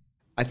with. But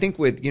I think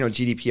with,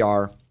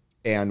 GDPR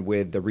and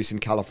with the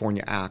recent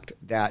California Act,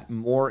 that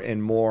more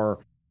and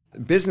more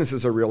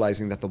businesses are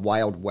realizing that the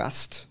Wild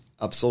West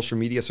of social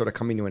media is sort of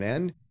coming to an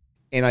end.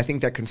 And I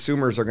think that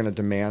consumers are going to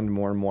demand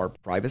more and more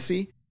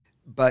privacy.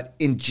 But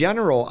in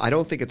general, I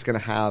don't think it's going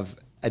to have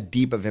a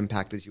deep of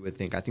impact as you would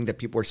think. I think that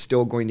people are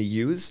still going to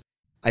use.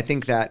 I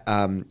think that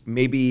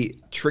maybe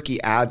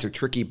tricky ads or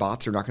tricky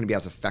bots are not going to be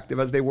as effective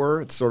as they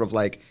were. It's sort of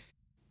like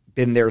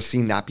been there,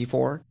 seen that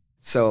before.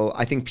 So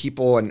I think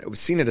people, and we've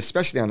seen it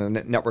especially on a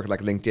network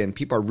like LinkedIn,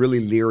 people are really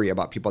leery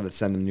about people that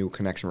send them new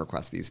connection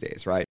requests these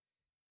days, right?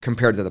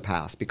 Compared to the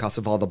past because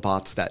of all the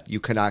bots that you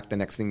connect. The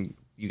next thing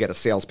you get a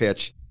sales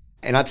pitch.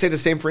 And I'd say the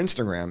same for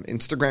Instagram.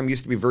 Instagram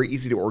used to be very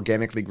easy to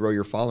organically grow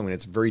your following.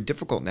 It's very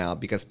difficult now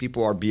because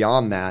people are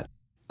beyond that.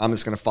 I'm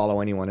just going to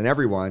follow anyone and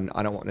everyone.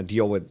 I don't want to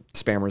deal with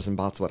spammers and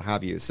bots, what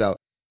have you. So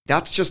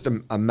that's just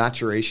a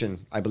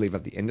maturation, I believe,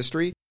 of the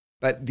industry.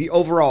 But the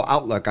overall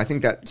outlook, I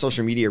think that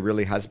social media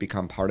really has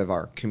become part of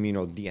our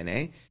communal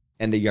DNA.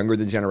 And the younger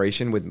the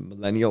generation, with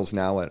millennials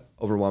now an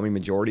overwhelming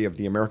majority of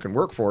the American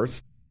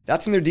workforce,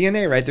 that's in their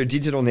DNA, right? They're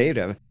digital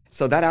native.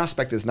 So that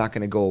aspect is not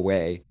going to go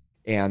away.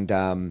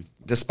 And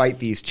despite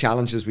these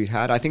challenges we've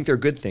had, I think they're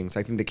good things.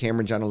 I think the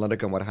Cambridge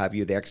Analytica and what have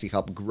you, they actually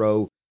help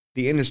grow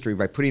the industry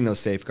by putting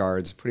those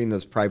safeguards, putting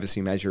those privacy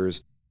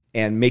measures,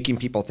 and making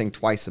people think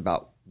twice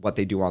about what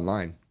they do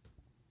online.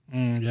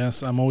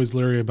 Yes, I'm always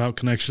leery about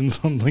connections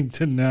on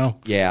LinkedIn now.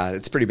 Yeah,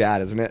 it's pretty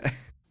bad, isn't it?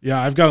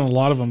 Yeah, I've gotten a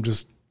lot of them.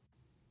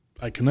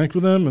 I connect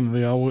with them, and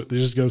they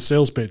just go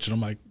sales pitch, and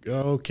I'm like,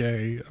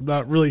 okay, I'm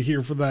not really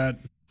here for that.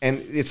 And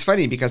it's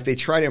funny because they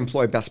try to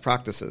employ best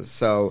practices.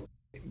 So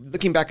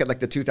looking back at like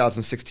the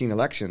 2016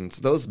 elections,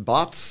 those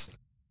bots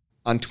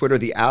on Twitter,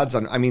 the ads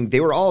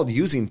they were all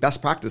using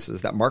best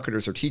practices that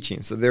marketers are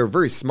teaching. So they're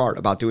very smart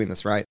about doing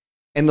this, right?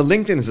 And the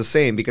LinkedIn is the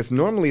same because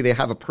normally they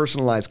have a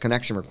personalized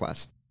connection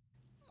request.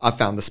 I've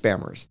found the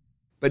spammers.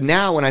 But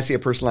now when I see a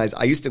personalized,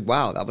 I used to,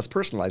 wow, that was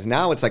personalized.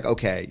 Now it's like,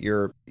 okay,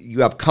 you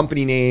have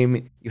company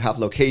name, you have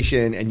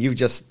location, and you've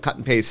just cut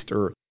and paste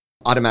or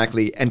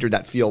automatically entered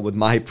that field with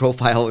my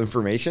profile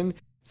information.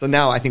 So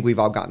now I think we've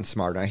all gotten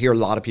smarter. I hear a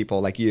lot of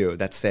people like you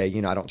that say,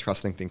 I don't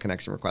trust LinkedIn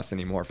connection requests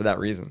anymore for that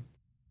reason.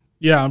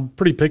 Yeah, I'm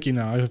pretty picky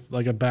now. I have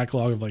like a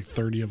backlog of like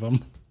 30 of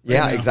them.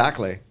 Yeah,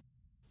 exactly.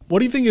 What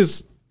do you think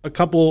is a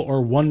couple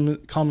or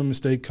one common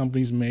mistake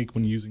companies make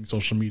when using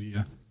social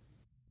media?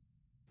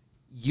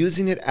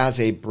 Using it as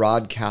a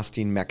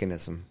broadcasting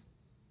mechanism,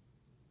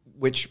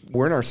 which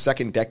we're in our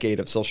second decade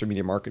of social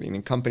media marketing,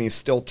 and companies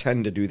still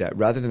tend to do that.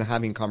 Rather than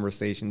having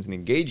conversations and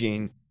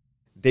engaging,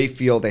 they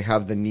feel they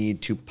have the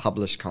need to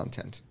publish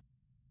content.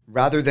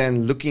 Rather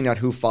than looking at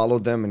who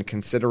followed them and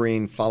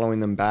considering following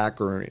them back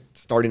or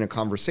starting a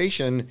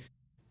conversation,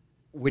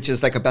 which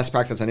is like a best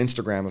practice on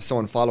Instagram. If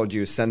someone followed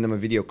you, send them a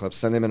video clip,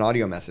 send them an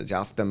audio message,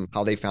 ask them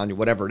how they found you,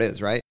 whatever it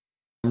is, right?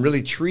 I'm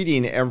really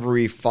treating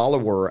every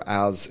follower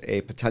as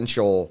a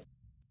potential,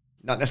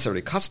 not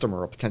necessarily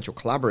customer, a potential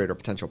collaborator,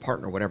 potential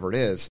partner, whatever it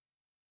is,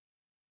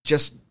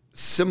 just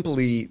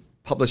simply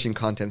publishing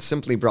content,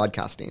 simply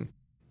broadcasting.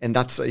 And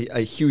that's a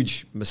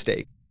huge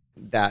mistake,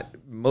 that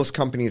most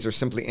companies are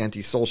simply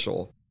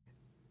antisocial,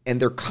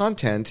 and their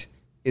content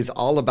is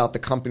all about the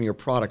company or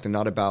product and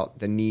not about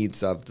the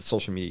needs of the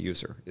social media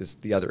user is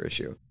the other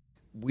issue.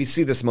 We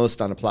see this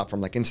most on a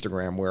platform like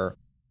Instagram, where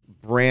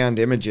brand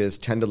images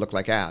tend to look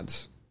like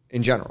ads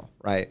in general,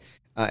 right?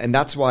 And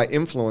that's why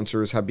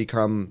influencers have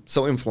become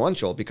so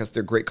influential, because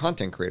they're great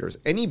content creators.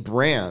 Any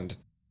brand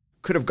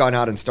could have gone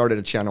out and started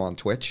a channel on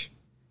Twitch.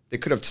 They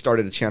could have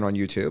started a channel on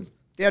YouTube.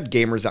 They had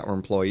gamers that were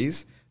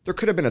employees. There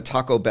could have been a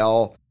Taco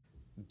Bell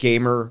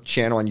gamer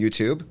channel on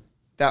YouTube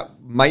that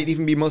might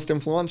even be most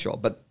influential,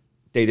 but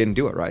they didn't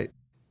do it, right?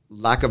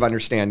 Lack of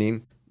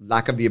understanding,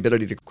 lack of the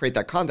ability to create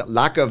that content,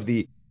 lack of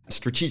the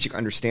strategic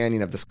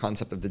understanding of this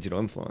concept of digital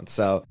influence.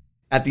 So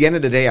at the end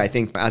of the day, I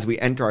think as we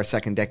enter our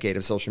second decade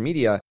of social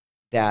media,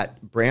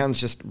 that brands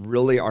just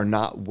really are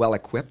not well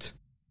equipped,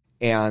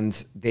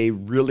 and they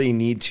really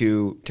need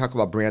to talk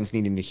about brands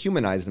needing to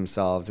humanize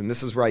themselves. And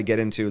this is where I get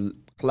into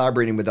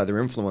collaborating with other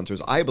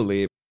influencers, I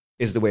believe,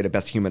 is the way to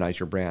best humanize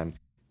your brand.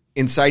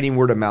 Inciting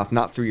word of mouth,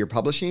 not through your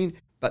publishing,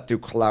 but through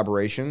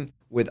collaboration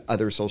with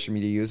other social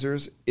media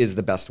users, is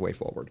the best way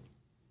forward.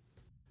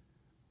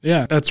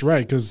 Yeah, that's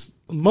right. Because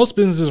most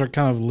businesses are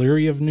kind of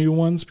leery of new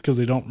ones because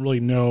they don't really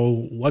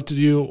know what to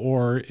do,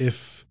 or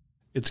if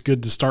it's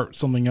good to start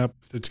something up,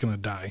 it's going to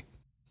die.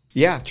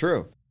 Yeah,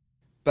 true.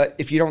 But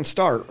if you don't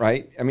start,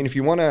 right? I mean, if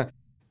you want to,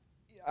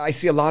 I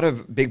see a lot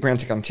of big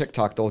brands like on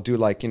TikTok, they'll do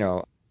like,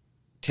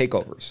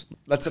 takeovers.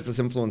 Let's let this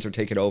influencer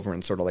take it over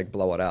and sort of like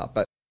blow it up.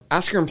 But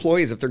ask your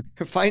employees if they're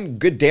find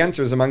good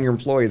dancers among your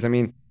employees. I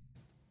mean,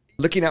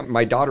 looking at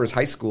my daughter's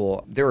high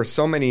school, there are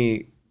so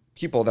many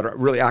people that are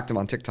really active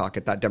on TikTok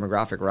at that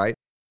demographic, right?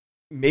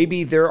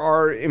 Maybe there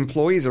are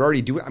employees that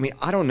already do it. I mean,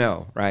 I don't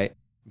know, right?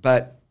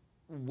 But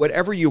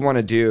whatever you want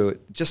to do,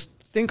 just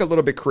think a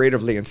little bit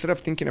creatively. Instead of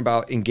thinking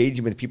about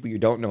engaging with people you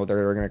don't know that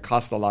are going to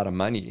cost a lot of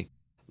money,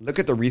 look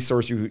at the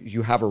resource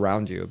you have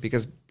around you,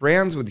 because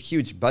brands with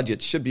huge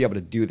budgets should be able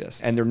to do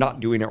this, and they're not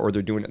doing it, or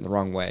they're doing it in the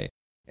wrong way.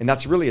 And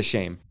that's really a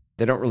shame.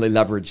 They don't really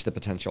leverage the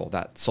potential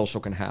that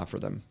social can have for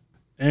them.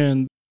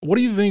 And what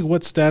do you think,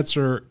 what stats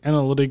or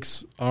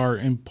analytics are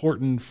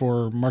important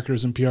for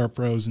marketers and PR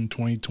pros in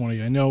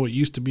 2020? I know it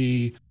used to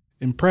be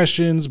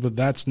impressions, but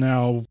that's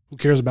now, who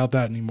cares about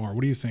that anymore?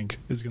 What do you think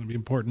is going to be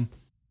important?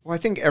 Well, I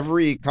think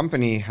every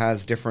company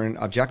has different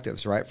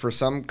objectives, right? For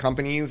some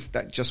companies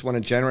that just want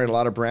to generate a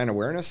lot of brand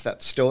awareness,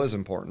 that still is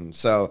important.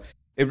 So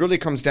it really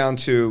comes down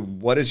to,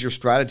 what is your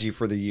strategy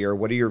for the year?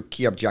 What are your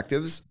key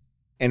objectives?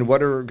 And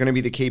what are going to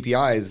be the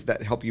KPIs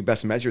that help you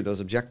best measure those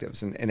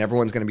objectives? And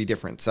everyone's going to be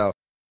different. So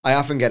I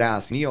often get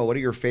asked, Neil, what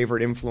are your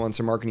favorite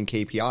influencer marketing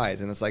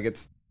KPIs? And it's like,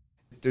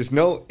 there's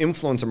no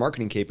influencer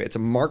marketing KPI. It's a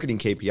marketing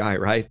KPI,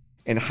 right?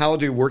 And how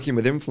do working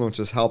with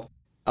influencers help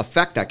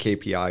affect that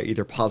KPI,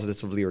 either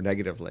positively or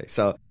negatively?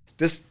 So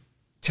this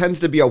tends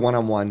to be a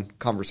one-on-one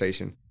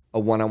conversation, a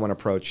one-on-one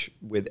approach,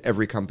 with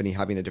every company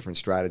having a different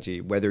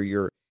strategy.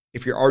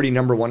 If you're already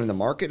number one in the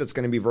market, it's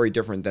going to be very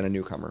different than a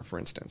newcomer, for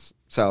instance.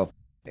 So,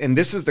 and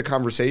this is the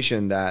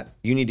conversation that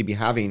you need to be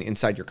having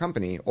inside your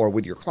company or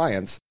with your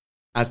clients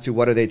as to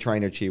what are they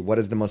trying to achieve? What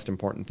is the most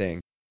important thing?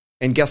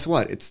 And guess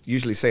what? It's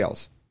usually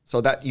sales. So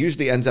that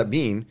usually ends up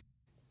being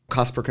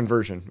cost per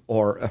conversion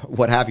or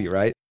what have you,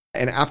 right?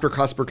 And after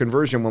cost per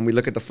conversion, when we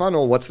look at the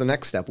funnel, what's the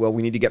next step? Well,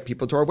 we need to get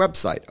people to our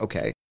website.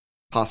 Okay.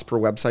 Cost per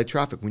website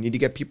traffic. We need to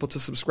get people to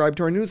subscribe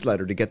to our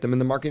newsletter to get them in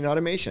the marketing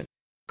automation.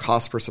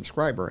 Cost per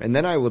subscriber. And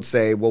then I would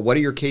say, well, what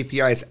are your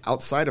KPIs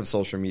outside of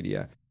social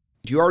media?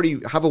 Do you already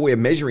have a way of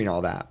measuring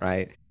all that,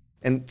 right?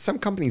 And some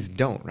companies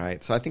don't,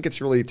 right? So I think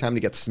it's really time to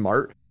get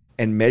smart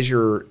and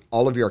measure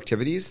all of your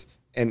activities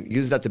and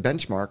use that to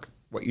benchmark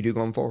what you do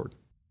going forward.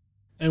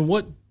 And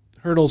what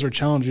hurdles or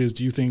challenges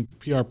do you think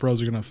PR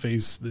pros are going to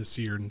face this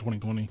year in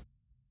 2020?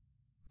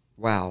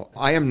 Wow.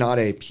 I am not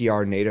a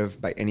PR native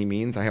by any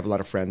means. I have a lot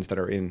of friends that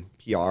are in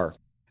PR.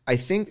 I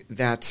think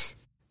that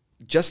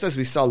just as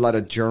we saw a lot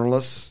of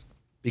journalists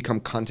become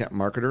content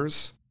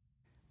marketers,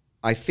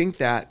 I think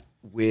that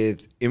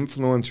with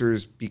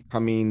influencers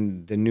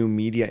becoming the new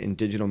media in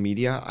digital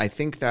media, I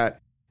think that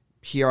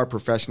PR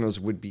professionals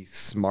would be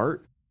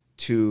smart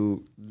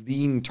to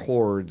lean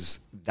towards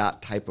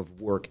that type of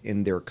work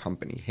in their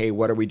company. Hey,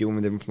 what are we doing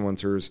with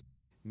influencers?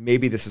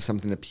 Maybe this is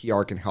something that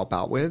PR can help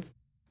out with.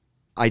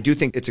 I do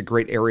think it's a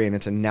great area and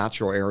it's a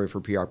natural area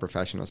for PR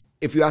professionals.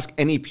 If you ask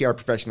any PR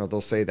professional,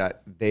 they'll say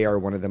that they are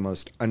one of the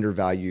most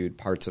undervalued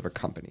parts of a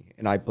company.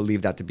 And I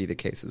believe that to be the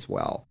case as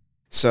well.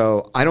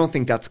 So I don't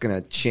think that's going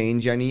to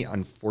change any,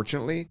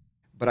 unfortunately.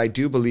 But I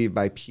do believe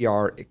by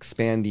PR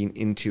expanding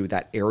into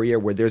that area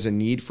where there's a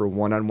need for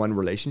one-on-one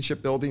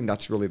relationship building,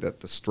 that's really the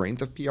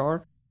strength of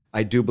PR.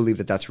 I do believe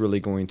that that's really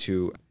going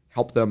to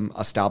help them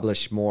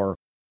establish more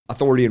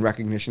authority and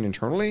recognition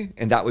internally.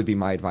 And that would be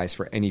my advice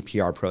for any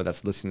PR pro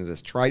that's listening to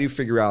this. Try to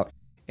figure out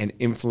an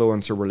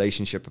influencer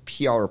relationship, a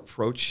PR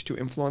approach to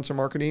influencer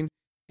marketing,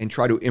 and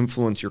try to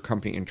influence your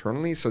company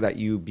internally so that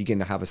you begin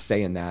to have a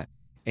say in that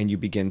and you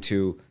begin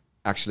to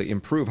actually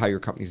improve how your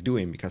company's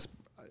doing, because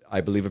I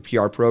believe a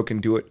PR pro can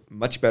do it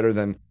much better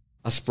than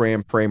a spray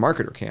and pray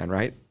marketer can,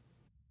 right?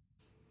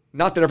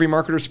 Not that every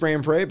marketer spray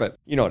and pray, but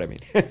you know what I mean.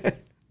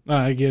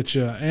 I get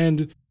you.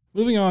 And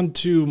moving on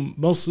to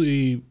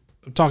mostly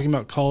talking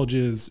about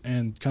colleges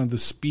and kind of the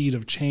speed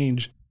of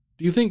change,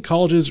 do you think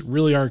colleges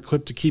really are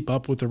equipped to keep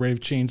up with the rate of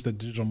change that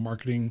digital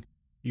marketing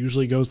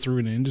usually goes through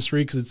in an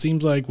industry? Because it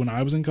seems like when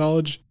I was in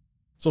college,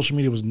 social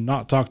media was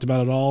not talked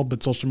about at all,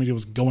 but social media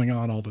was going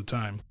on all the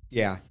time.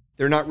 Yeah,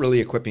 they're not really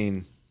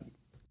equipping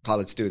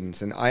college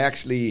students. And I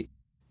actually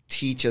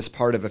teach as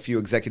part of a few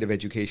executive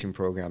education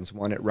programs,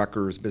 one at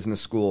Rutgers Business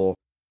School,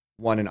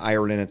 one in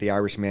Ireland at the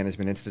Irish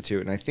Management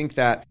Institute. And I think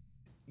that,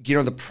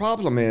 the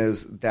problem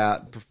is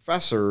that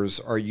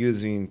professors are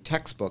using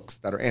textbooks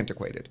that are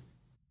antiquated.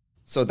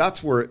 So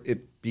that's where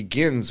it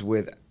begins,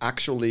 with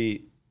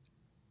actually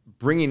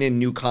bringing in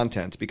new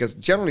content, because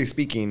generally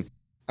speaking,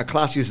 a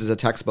class uses a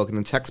textbook and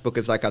the textbook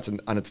is like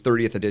on its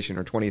 30th edition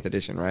or 20th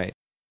edition, right?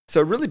 So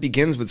it really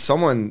begins with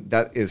someone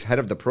that is head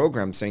of the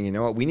program saying, you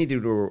know what, we need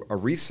to do a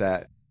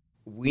reset.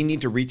 We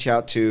need to reach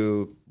out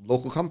to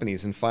local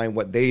companies and find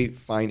what they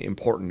find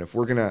important. If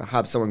we're going to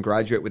have someone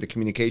graduate with a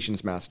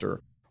communications master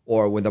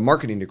or with a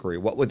marketing degree,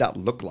 what would that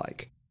look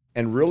like?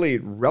 And really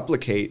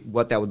replicate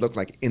what that would look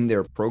like in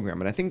their program.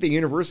 And I think the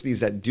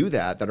universities that do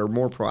that are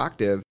more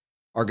proactive,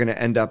 are going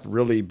to end up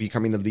really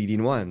becoming the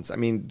leading ones. I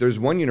mean, there's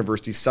one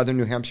university, Southern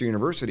New Hampshire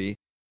University,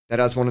 that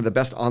has one of the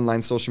best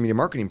online social media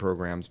marketing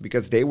programs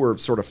because they were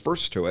sort of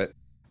first to it.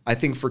 I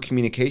think for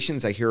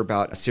communications, I hear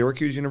about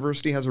Syracuse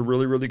University has a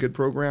really, really good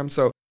program.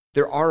 So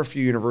There are a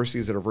few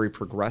universities that are very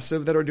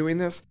progressive that are doing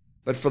this,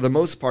 but for the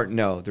most part,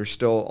 no, they're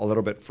still a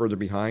little bit further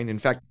behind. In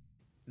fact,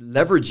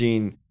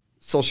 leveraging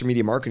social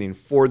media marketing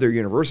for their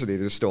university,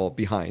 they're still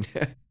behind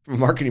from a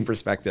marketing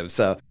perspective.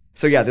 So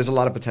yeah, there's a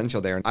lot of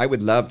potential there. And I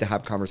would love to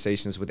have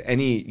conversations with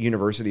any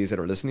universities that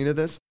are listening to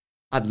this.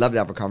 I'd love to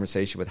have a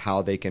conversation with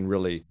how they can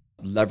really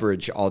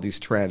leverage all these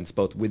trends,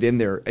 both within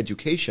their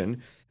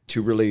education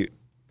to really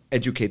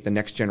educate the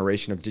next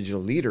generation of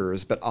digital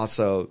leaders, but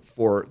also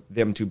for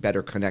them to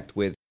better connect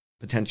with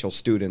potential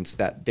students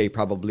that they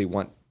probably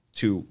want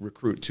to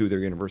recruit to their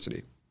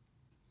university.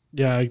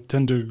 Yeah, I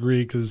tend to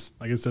agree because,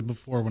 like I said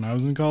before, when I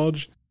was in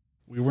college,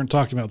 we weren't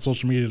talking about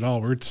social media at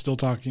all. We were still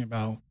talking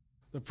about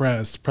the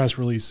press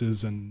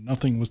releases, and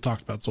nothing was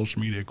talked about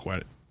social media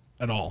quite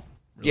at all.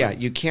 Really. Yeah,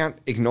 you can't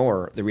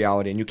ignore the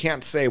reality, and you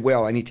can't say,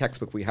 well, any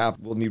textbook we have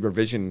will need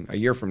revision a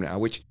year from now,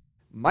 which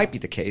might be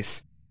the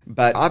case.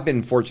 But I've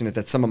been fortunate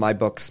that some of my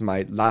books,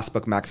 my last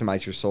book,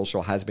 Maximize Your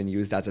Social, has been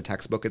used as a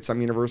textbook at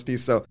some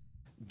universities. So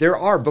there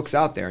are books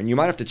out there, and you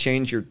might have to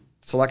change your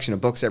selection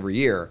of books every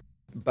year.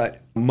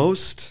 But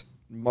most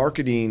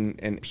marketing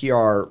and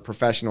PR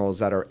professionals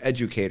that are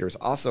educators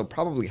also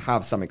probably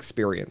have some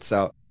experience.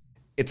 So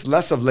it's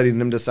less of letting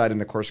them decide in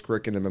the course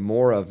curriculum and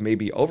more of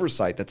maybe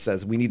oversight that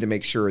says we need to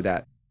make sure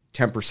that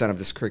 10% of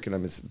this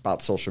curriculum is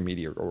about social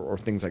media or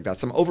things like that.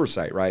 Some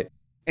oversight, right?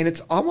 And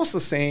it's almost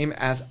the same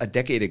as a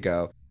decade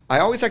ago. I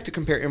always like to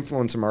compare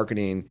influencer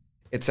marketing.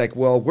 It's like,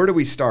 well, where do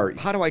we start?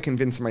 How do I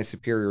convince my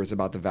superiors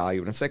about the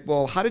value? And it's like,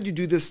 well, how did you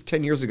do this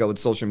 10 years ago with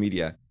social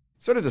media?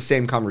 Sort of the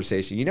same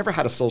conversation. You never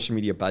had a social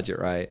media budget,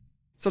 right?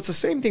 So it's the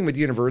same thing with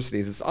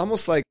universities. It's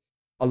almost like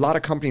a lot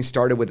of companies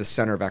started with a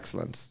center of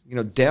excellence. You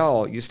know,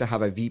 Dell used to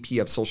have a VP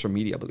of social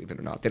media, believe it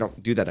or not. They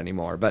don't do that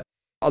anymore. But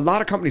a lot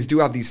of companies do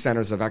have these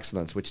centers of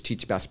excellence, which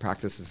teach best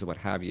practices and what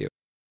have you.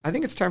 I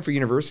think it's time for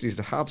universities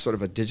to have sort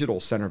of a digital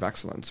center of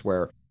excellence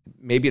where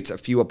maybe it's a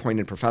few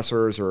appointed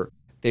professors, or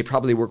they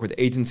probably work with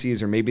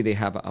agencies, or maybe they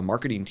have a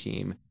marketing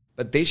team.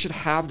 But they should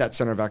have that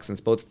center of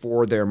excellence both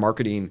for their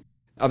marketing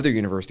of their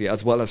university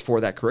as well as for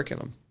that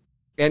curriculum.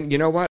 And you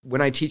know what?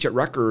 When I teach at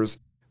Rutgers,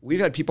 we've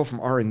had people from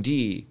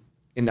R&D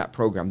in that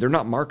program. They're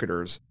not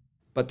marketers,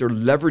 but they're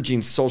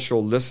leveraging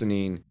social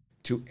listening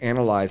to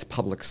analyze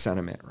public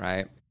sentiment,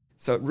 right?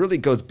 So it really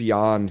goes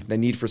beyond the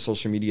need for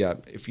social media.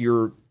 If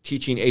you're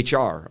teaching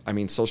HR, I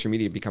mean, social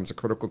media becomes a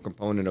critical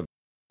component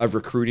of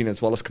recruiting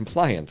as well as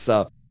compliance.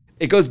 So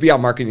it goes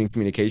beyond marketing and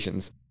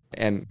communications.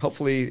 And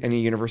hopefully any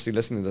university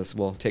listening to this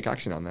will take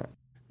action on that.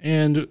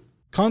 And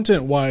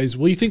content-wise,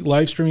 will you think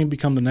live streaming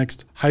become the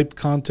next hype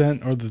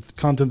content or the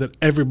content that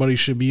everybody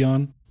should be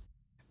on?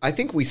 I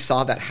think we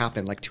saw that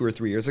happen like 2 or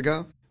 3 years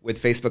ago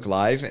with Facebook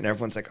Live, and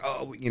everyone's like,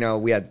 oh, you know,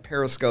 we had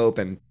Periscope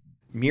and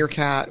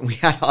Meerkat, we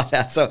had all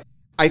that. So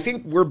I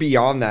think we're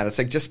beyond that. It's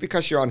like just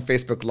because you're on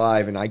Facebook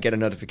Live and I get a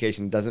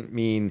notification doesn't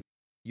mean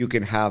you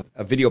can have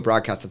a video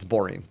broadcast that's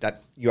boring,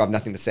 that you have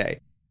nothing to say.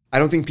 I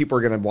don't think people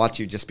are going to watch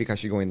you just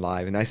because you're going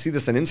live. And I see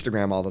this on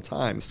Instagram all the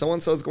time.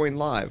 So-and-so is going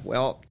live.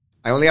 Well,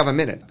 I only have a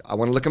minute. I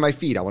want to look at my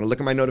feed. I want to look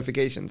at my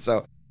notifications.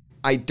 So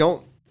I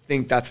don't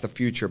think that's the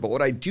future. But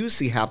what I do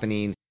see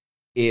happening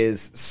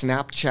is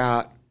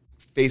Snapchat,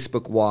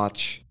 Facebook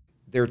Watch.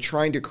 They're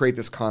trying to create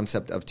this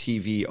concept of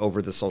TV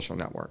over the social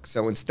network.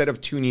 So instead of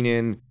tuning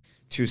in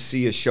to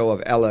see a show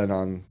of Ellen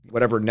on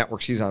whatever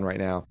network she's on right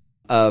now,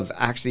 of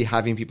actually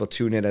having people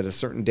tune in at a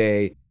certain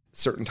day,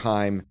 certain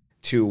time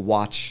to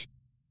watch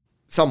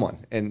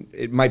someone. And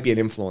it might be an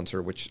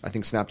influencer, which I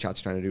think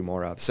Snapchat's trying to do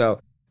more of. So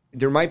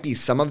there might be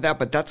some of that,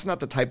 but that's not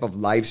the type of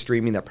live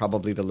streaming that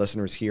probably the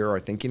listeners here are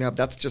thinking of.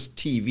 That's just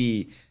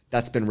TV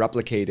that's been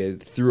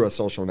replicated through a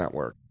social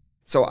network.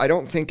 So I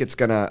don't think it's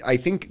I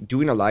think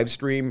doing a live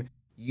stream,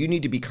 you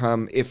need to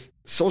become, if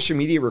social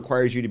media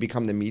requires you to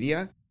become the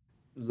media,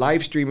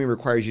 live streaming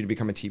requires you to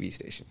become a TV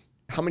station.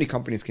 How many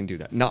companies can do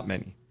that? Not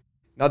many.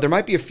 Now, there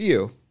might be a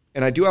few,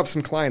 and I do have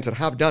some clients that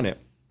have done it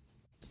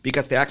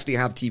because they actually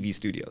have TV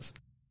studios.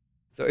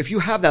 So if you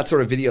have that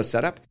sort of video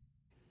setup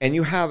and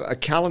you have a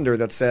calendar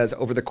that says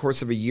over the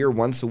course of a year,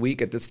 once a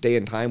week at this day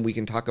and time, we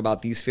can talk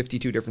about these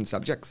 52 different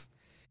subjects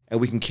and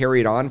we can carry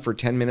it on for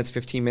 10 minutes,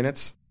 15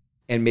 minutes,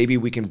 and maybe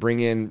we can bring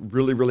in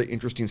really, really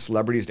interesting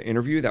celebrities to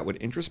interview that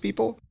would interest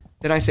people,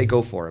 then I say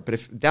go for it. But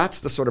if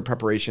that's the sort of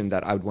preparation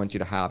that I would want you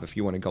to have if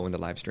you want to go into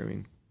live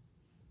streaming.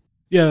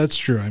 Yeah, that's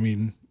true. I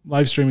mean,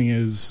 live streaming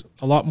is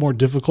a lot more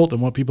difficult than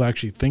what people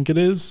actually think it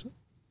is,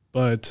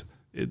 but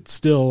it's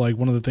still like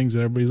one of the things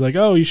that everybody's like,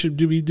 oh, you should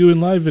be doing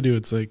live video.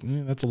 It's like,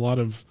 that's a lot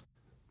of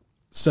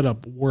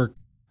setup work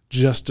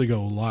just to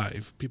go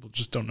live. People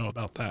just don't know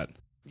about that.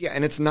 Yeah,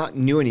 and it's not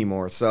new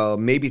anymore. So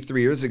maybe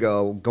 3 years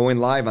ago, going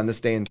live on this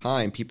day and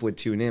time, people would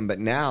tune in. But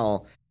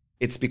now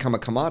it's become a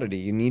commodity.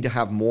 You need to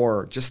have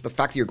more. Just the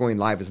fact that you're going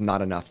live is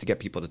not enough to get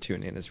people to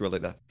tune in is really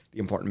the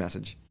important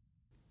message.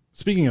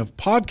 Speaking of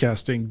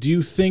podcasting, do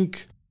you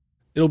think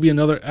it'll be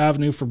another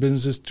avenue for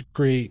businesses to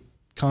create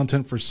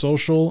content for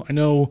social? I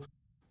know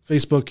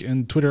Facebook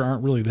and Twitter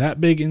aren't really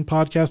that big in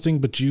podcasting,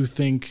 but do you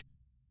think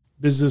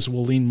business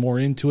will lean more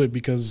into it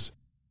because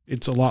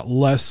it's a lot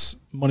less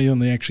money than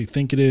they actually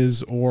think it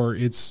is, or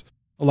it's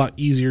a lot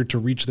easier to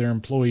reach their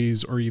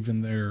employees or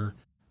even their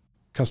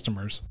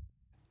customers.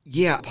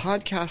 Yeah,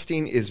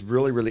 podcasting is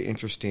really, really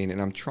interesting.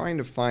 And I'm trying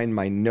to find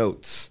my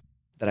notes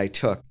that I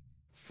took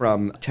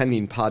from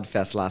attending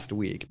PodFest last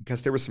week,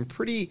 because there were some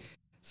pretty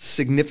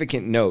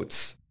significant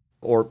notes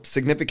or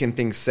significant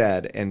things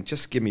said. And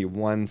just give me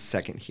 1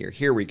 second here.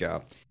 Here we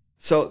go.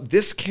 So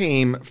this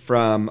came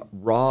from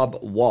Rob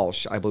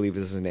Walsh, I believe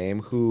is his name,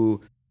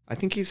 who I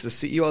think he's the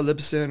CEO of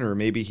Libsyn, or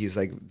maybe he's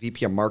like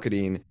VP of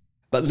marketing.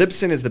 But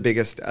Libsyn is the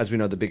biggest, as we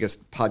know, the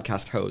biggest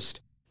podcast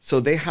host. So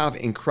they have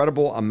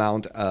incredible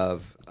amount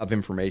of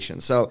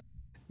information. So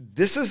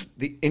this is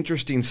the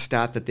interesting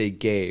stat that they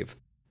gave.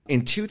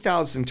 In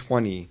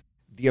 2020,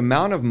 the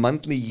amount of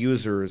monthly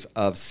users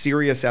of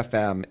Sirius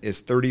FM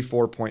is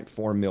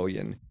 34.4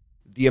 million.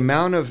 The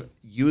amount of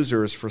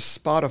users for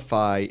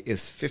Spotify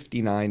is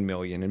 59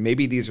 million. And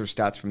maybe these are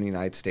stats from the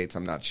United States,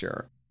 I'm not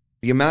sure.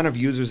 The amount of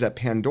users that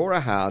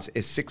Pandora has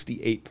is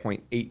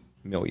 68.8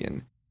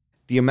 million.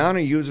 The amount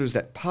of users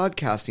that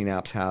podcasting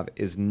apps have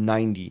is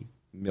 90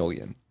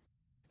 million.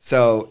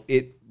 So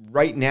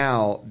right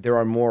now, there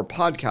are more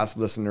podcast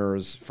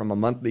listeners from a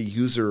monthly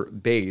user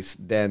base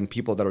than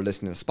people that are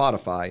listening to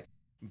Spotify.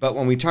 But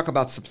when we talk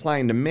about supply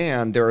and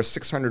demand, there are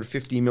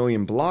 650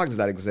 million blogs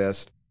that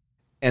exist,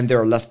 and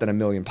there are less than 1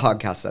 million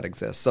podcasts that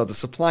exist. So the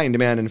supply and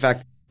demand, in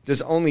fact,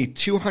 there's only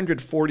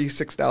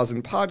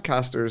 246,000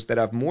 podcasters that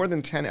have more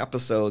than 10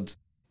 episodes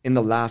in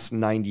the last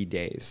 90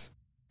 days.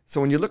 So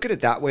when you look at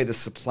it that way, the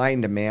supply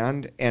and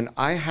demand, and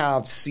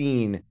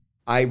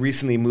I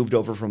recently moved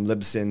over from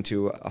Libsyn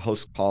to a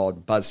host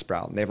called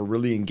Buzzsprout, and they have a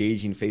really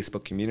engaging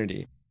Facebook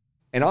community.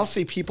 And I'll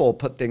see people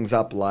put things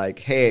up like,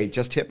 hey,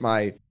 just hit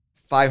my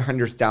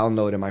 500th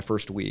download in my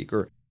first week.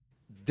 Or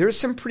there's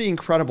some pretty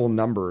incredible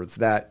numbers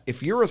that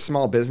if you're a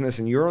small business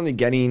and you're only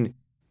getting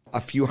a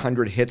few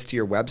hundred hits to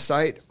your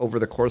website over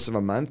the course of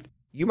a month,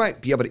 you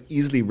might be able to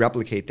easily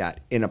replicate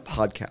that in a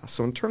podcast.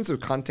 So in terms of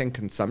content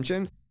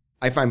consumption,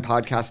 I find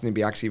podcasting to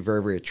be actually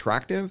very, very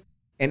attractive.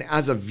 And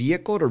as a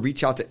vehicle to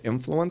reach out to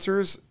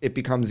influencers, it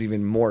becomes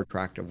even more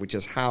attractive, which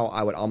is how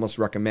I would almost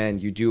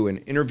recommend you do an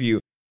interview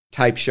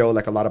type show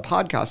like a lot of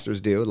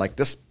podcasters do, like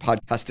this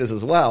podcast is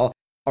as well,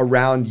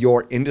 around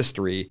your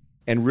industry,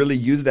 and really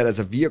use that as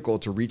a vehicle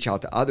to reach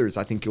out to others.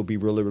 I think you'll be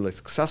really, really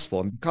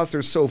successful. And because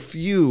there's so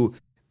few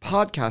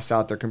podcasts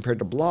out there compared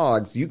to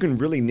blogs, you can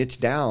really niche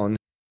down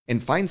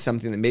and find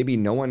something that maybe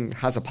no one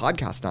has a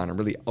podcast on and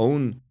really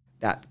own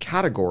that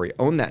category,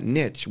 own that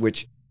niche,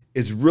 which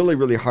is really,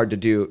 really hard to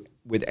do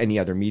with any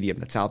other medium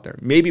that's out there.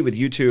 Maybe with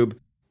YouTube,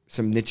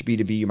 some niche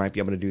B2B, you might be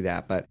able to do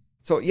that. But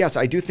so yes,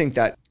 I do think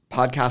that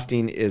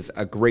podcasting is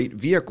a great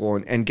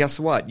vehicle. And guess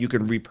what? You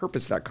can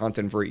repurpose that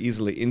content very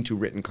easily into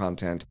written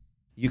content.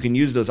 You can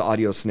use those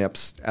audio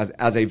snips as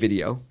a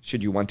video,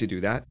 should you want to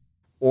do that.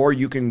 Or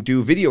you can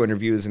do video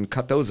interviews and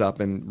cut those up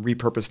and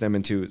repurpose them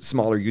into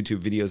smaller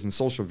YouTube videos and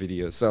social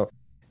videos. So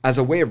as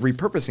a way of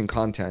repurposing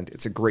content,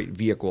 it's a great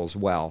vehicle as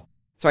well.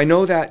 So I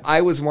know that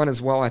I was one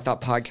as well. I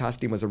thought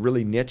podcasting was a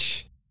really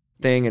niche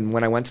thing. And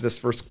when I went to this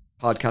first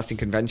podcasting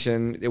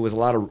convention, it was a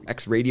lot of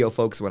ex-radio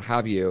folks, what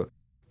have you.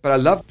 But I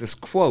loved this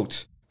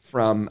quote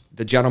from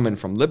the gentleman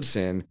from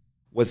Libsyn,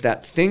 was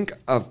that think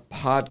of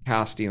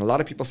podcasting. A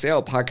lot of people say,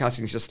 oh,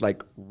 podcasting is just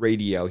like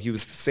radio. He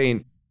was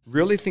saying,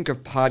 really think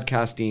of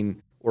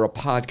podcasting or a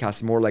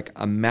podcast more like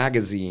a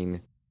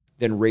magazine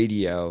than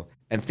radio,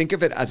 and think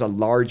of it as a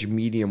large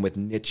medium with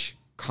niche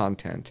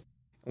content.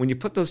 When you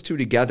put those two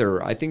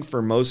together, I think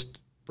for most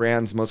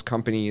brands, most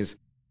companies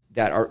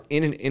that are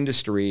in an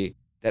industry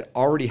that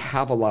already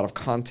have a lot of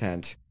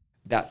content,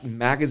 that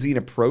magazine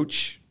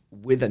approach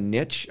with a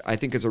niche, I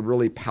think is a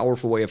really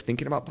powerful way of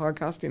thinking about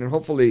podcasting. And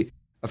hopefully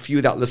a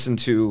few that listen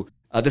to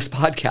this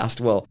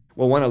podcast will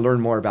want to learn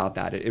more about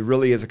that. It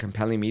really is a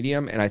compelling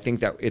medium, and I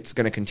think that it's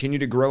going to continue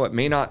to grow. It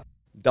may not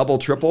double,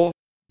 triple,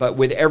 but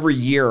with every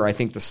year, I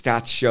think the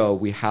stats show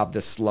we have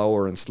this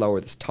slower and slower,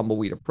 this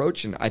tumbleweed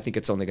approach, and I think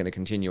it's only going to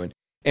continue.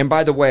 And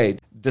by the way,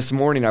 this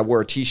morning I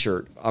wore a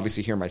t-shirt,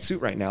 obviously here in my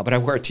suit right now, but I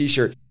wore a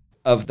t-shirt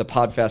of the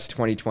PodFest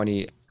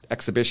 2020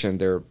 exhibition,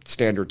 their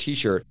standard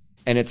t-shirt,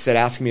 and it said,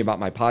 ask me about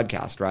my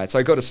podcast, right? So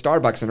I go to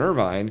Starbucks in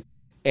Irvine,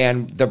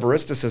 and the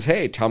barista says,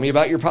 hey, tell me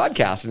about your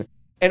podcast. And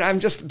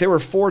there were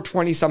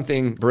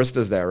 420-something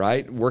baristas there,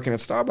 right, working at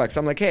Starbucks.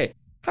 I'm like, hey,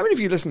 how many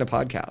of you listen to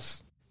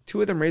podcasts? 2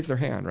 of them raised their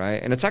hand,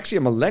 right? And it's actually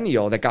a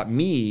millennial that got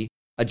me,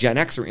 a Gen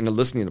Xer, into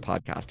listening to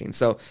podcasting.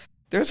 So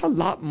there's a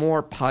lot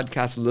more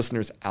podcast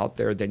listeners out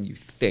there than you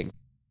think.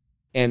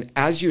 And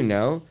as you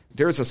know,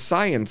 there's a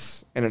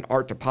science and an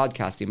art to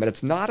podcasting, but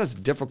it's not as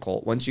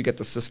difficult once you get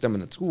the system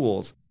and the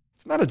tools.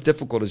 It's not as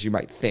difficult as you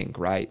might think,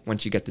 right,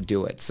 once you get to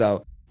do it.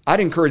 So I'd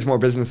encourage more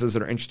businesses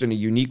that are interested in a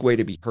unique way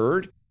to be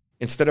heard.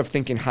 Instead of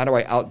thinking, how do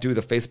I outdo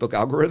the Facebook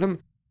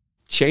algorithm?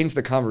 Change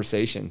the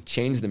conversation,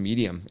 change the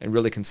medium, and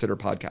really consider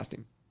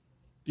podcasting.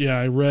 Yeah,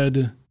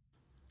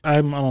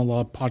 I'm on a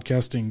lot of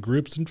podcasting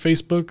groups in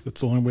Facebook.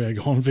 That's the only way I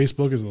go on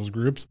Facebook is those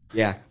groups.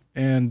 Yeah.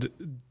 And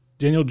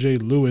Daniel J.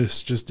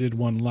 Lewis just did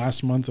one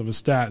last month of a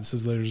stat. It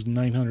says there's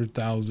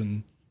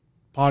 900,000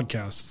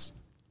 podcasts.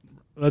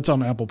 That's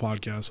on Apple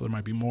Podcasts, so there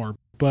might be more.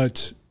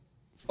 But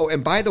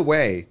and by the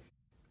way,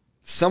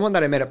 someone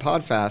that I met at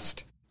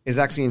PodFest is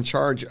actually in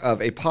charge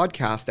of a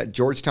podcast that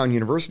Georgetown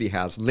University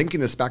has, linking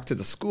this back to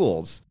the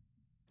schools.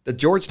 The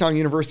Georgetown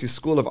University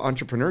School of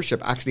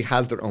Entrepreneurship actually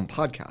has their own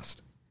podcast.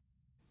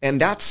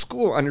 And that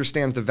school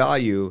understands the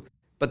value,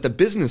 but the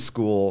business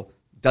school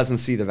doesn't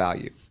see the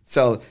value.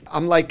 So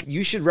I'm like,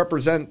 you should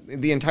represent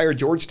the entire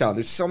Georgetown.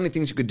 There's so many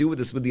things you could do with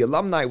this, with the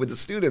alumni, with the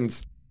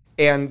students.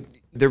 And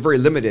they're very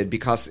limited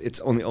because it's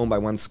only owned by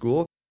one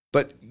school.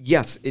 But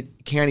yes,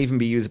 it can even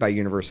be used by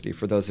university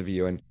for those of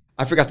you. And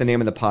I forgot the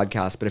name of the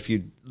podcast, but if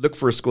you look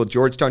for a school,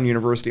 Georgetown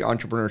University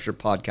Entrepreneurship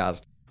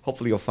Podcast,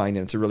 hopefully you'll find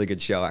it. It's a really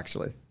good show,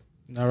 actually.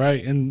 All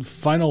right. And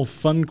final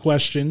fun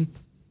question.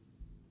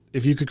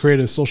 If you could create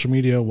a social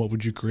media, what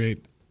would you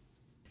create?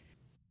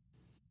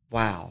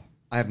 Wow.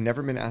 I have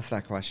never been asked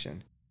that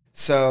question.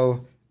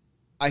 So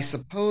I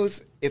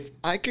suppose if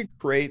I could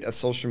create a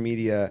social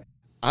media,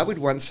 I would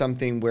want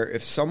something where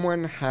if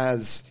someone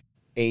has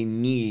a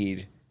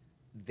need,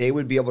 they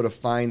would be able to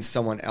find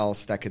someone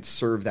else that could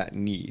serve that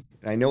need.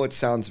 And I know it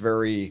sounds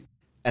very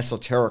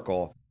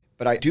esoterical,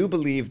 but I do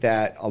believe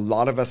that a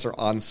lot of us are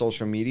on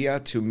social media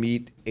to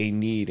meet a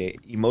need, an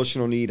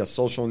emotional need, a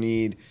social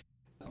need,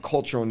 a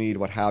cultural need,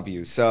 what have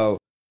you. So,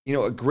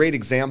 a great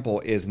example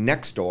is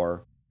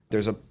Nextdoor.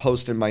 There's a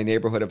post in my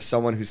neighborhood of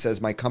someone who says,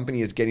 my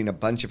company is getting a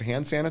bunch of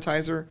hand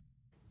sanitizer.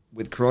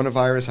 With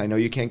coronavirus, I know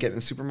you can't get in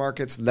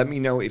supermarkets. Let me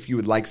know if you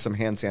would like some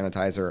hand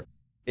sanitizer.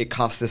 It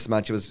costs this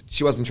much.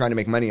 She wasn't trying to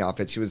make money off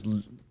it. She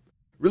was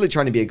really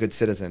trying to be a good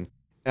citizen.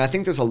 And I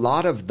think there's a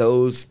lot of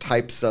those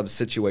types of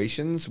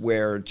situations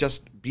where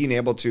just being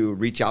able to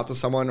reach out to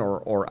someone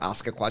or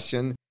ask a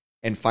question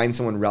and find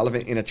someone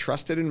relevant in a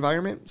trusted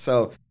environment.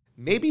 So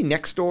maybe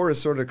Nextdoor is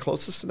sort of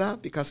closest to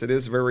that because it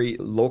is very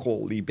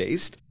locally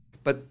based.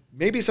 But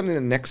maybe something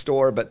in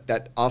Nextdoor, but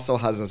that also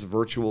has this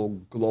virtual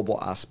global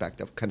aspect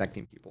of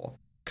connecting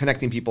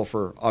people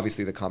for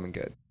obviously the common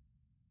good.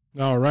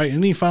 All right.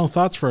 Any final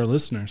thoughts for our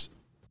listeners?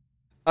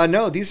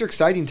 No, these are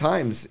exciting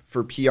times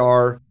for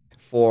PR,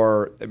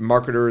 for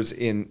marketers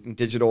in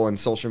digital and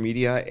social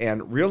media.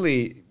 And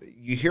really,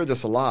 you hear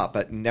this a lot,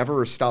 but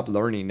never stop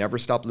learning, never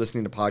stop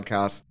listening to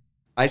podcasts.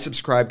 I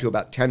subscribe to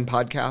about 10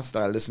 podcasts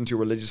that I listen to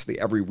religiously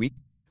every week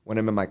when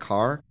I'm in my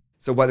car.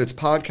 So whether it's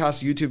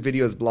podcasts, YouTube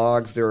videos,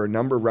 blogs, there are a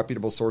number of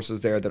reputable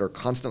sources there that are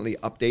constantly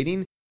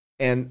updating,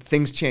 and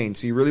things change.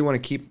 So you really want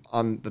to keep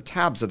on the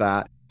tabs of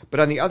that. But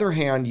on the other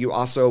hand, you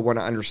also want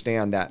to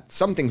understand that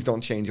some things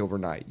don't change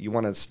overnight. You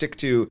want to stick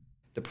to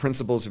the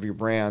principles of your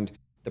brand,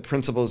 the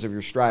principles of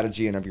your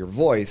strategy and of your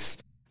voice.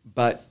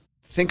 But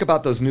think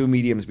about those new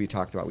mediums we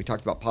talked about. We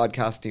talked about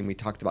podcasting. We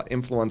talked about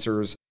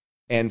influencers,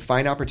 and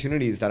find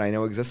opportunities that I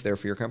know exist there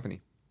for your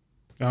company.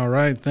 All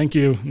right. Thank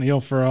you, Neil,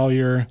 for all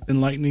your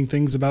enlightening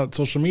things about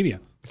social media.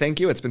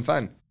 Thank you. It's been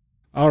fun.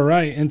 All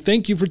right. And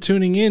thank you for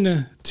tuning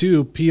in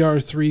to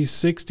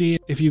PR360.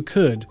 If you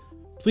could,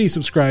 please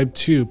subscribe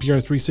to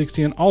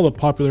PR360 on all the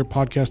popular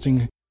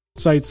podcasting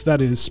sites.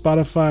 That is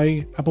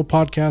Spotify, Apple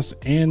Podcasts,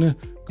 and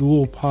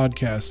Google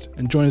Podcast.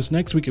 And join us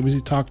next week as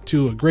we talk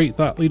to a great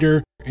thought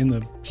leader in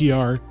the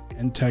PR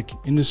and tech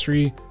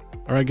industry.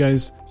 All right,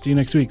 guys. See you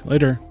next week.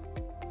 Later.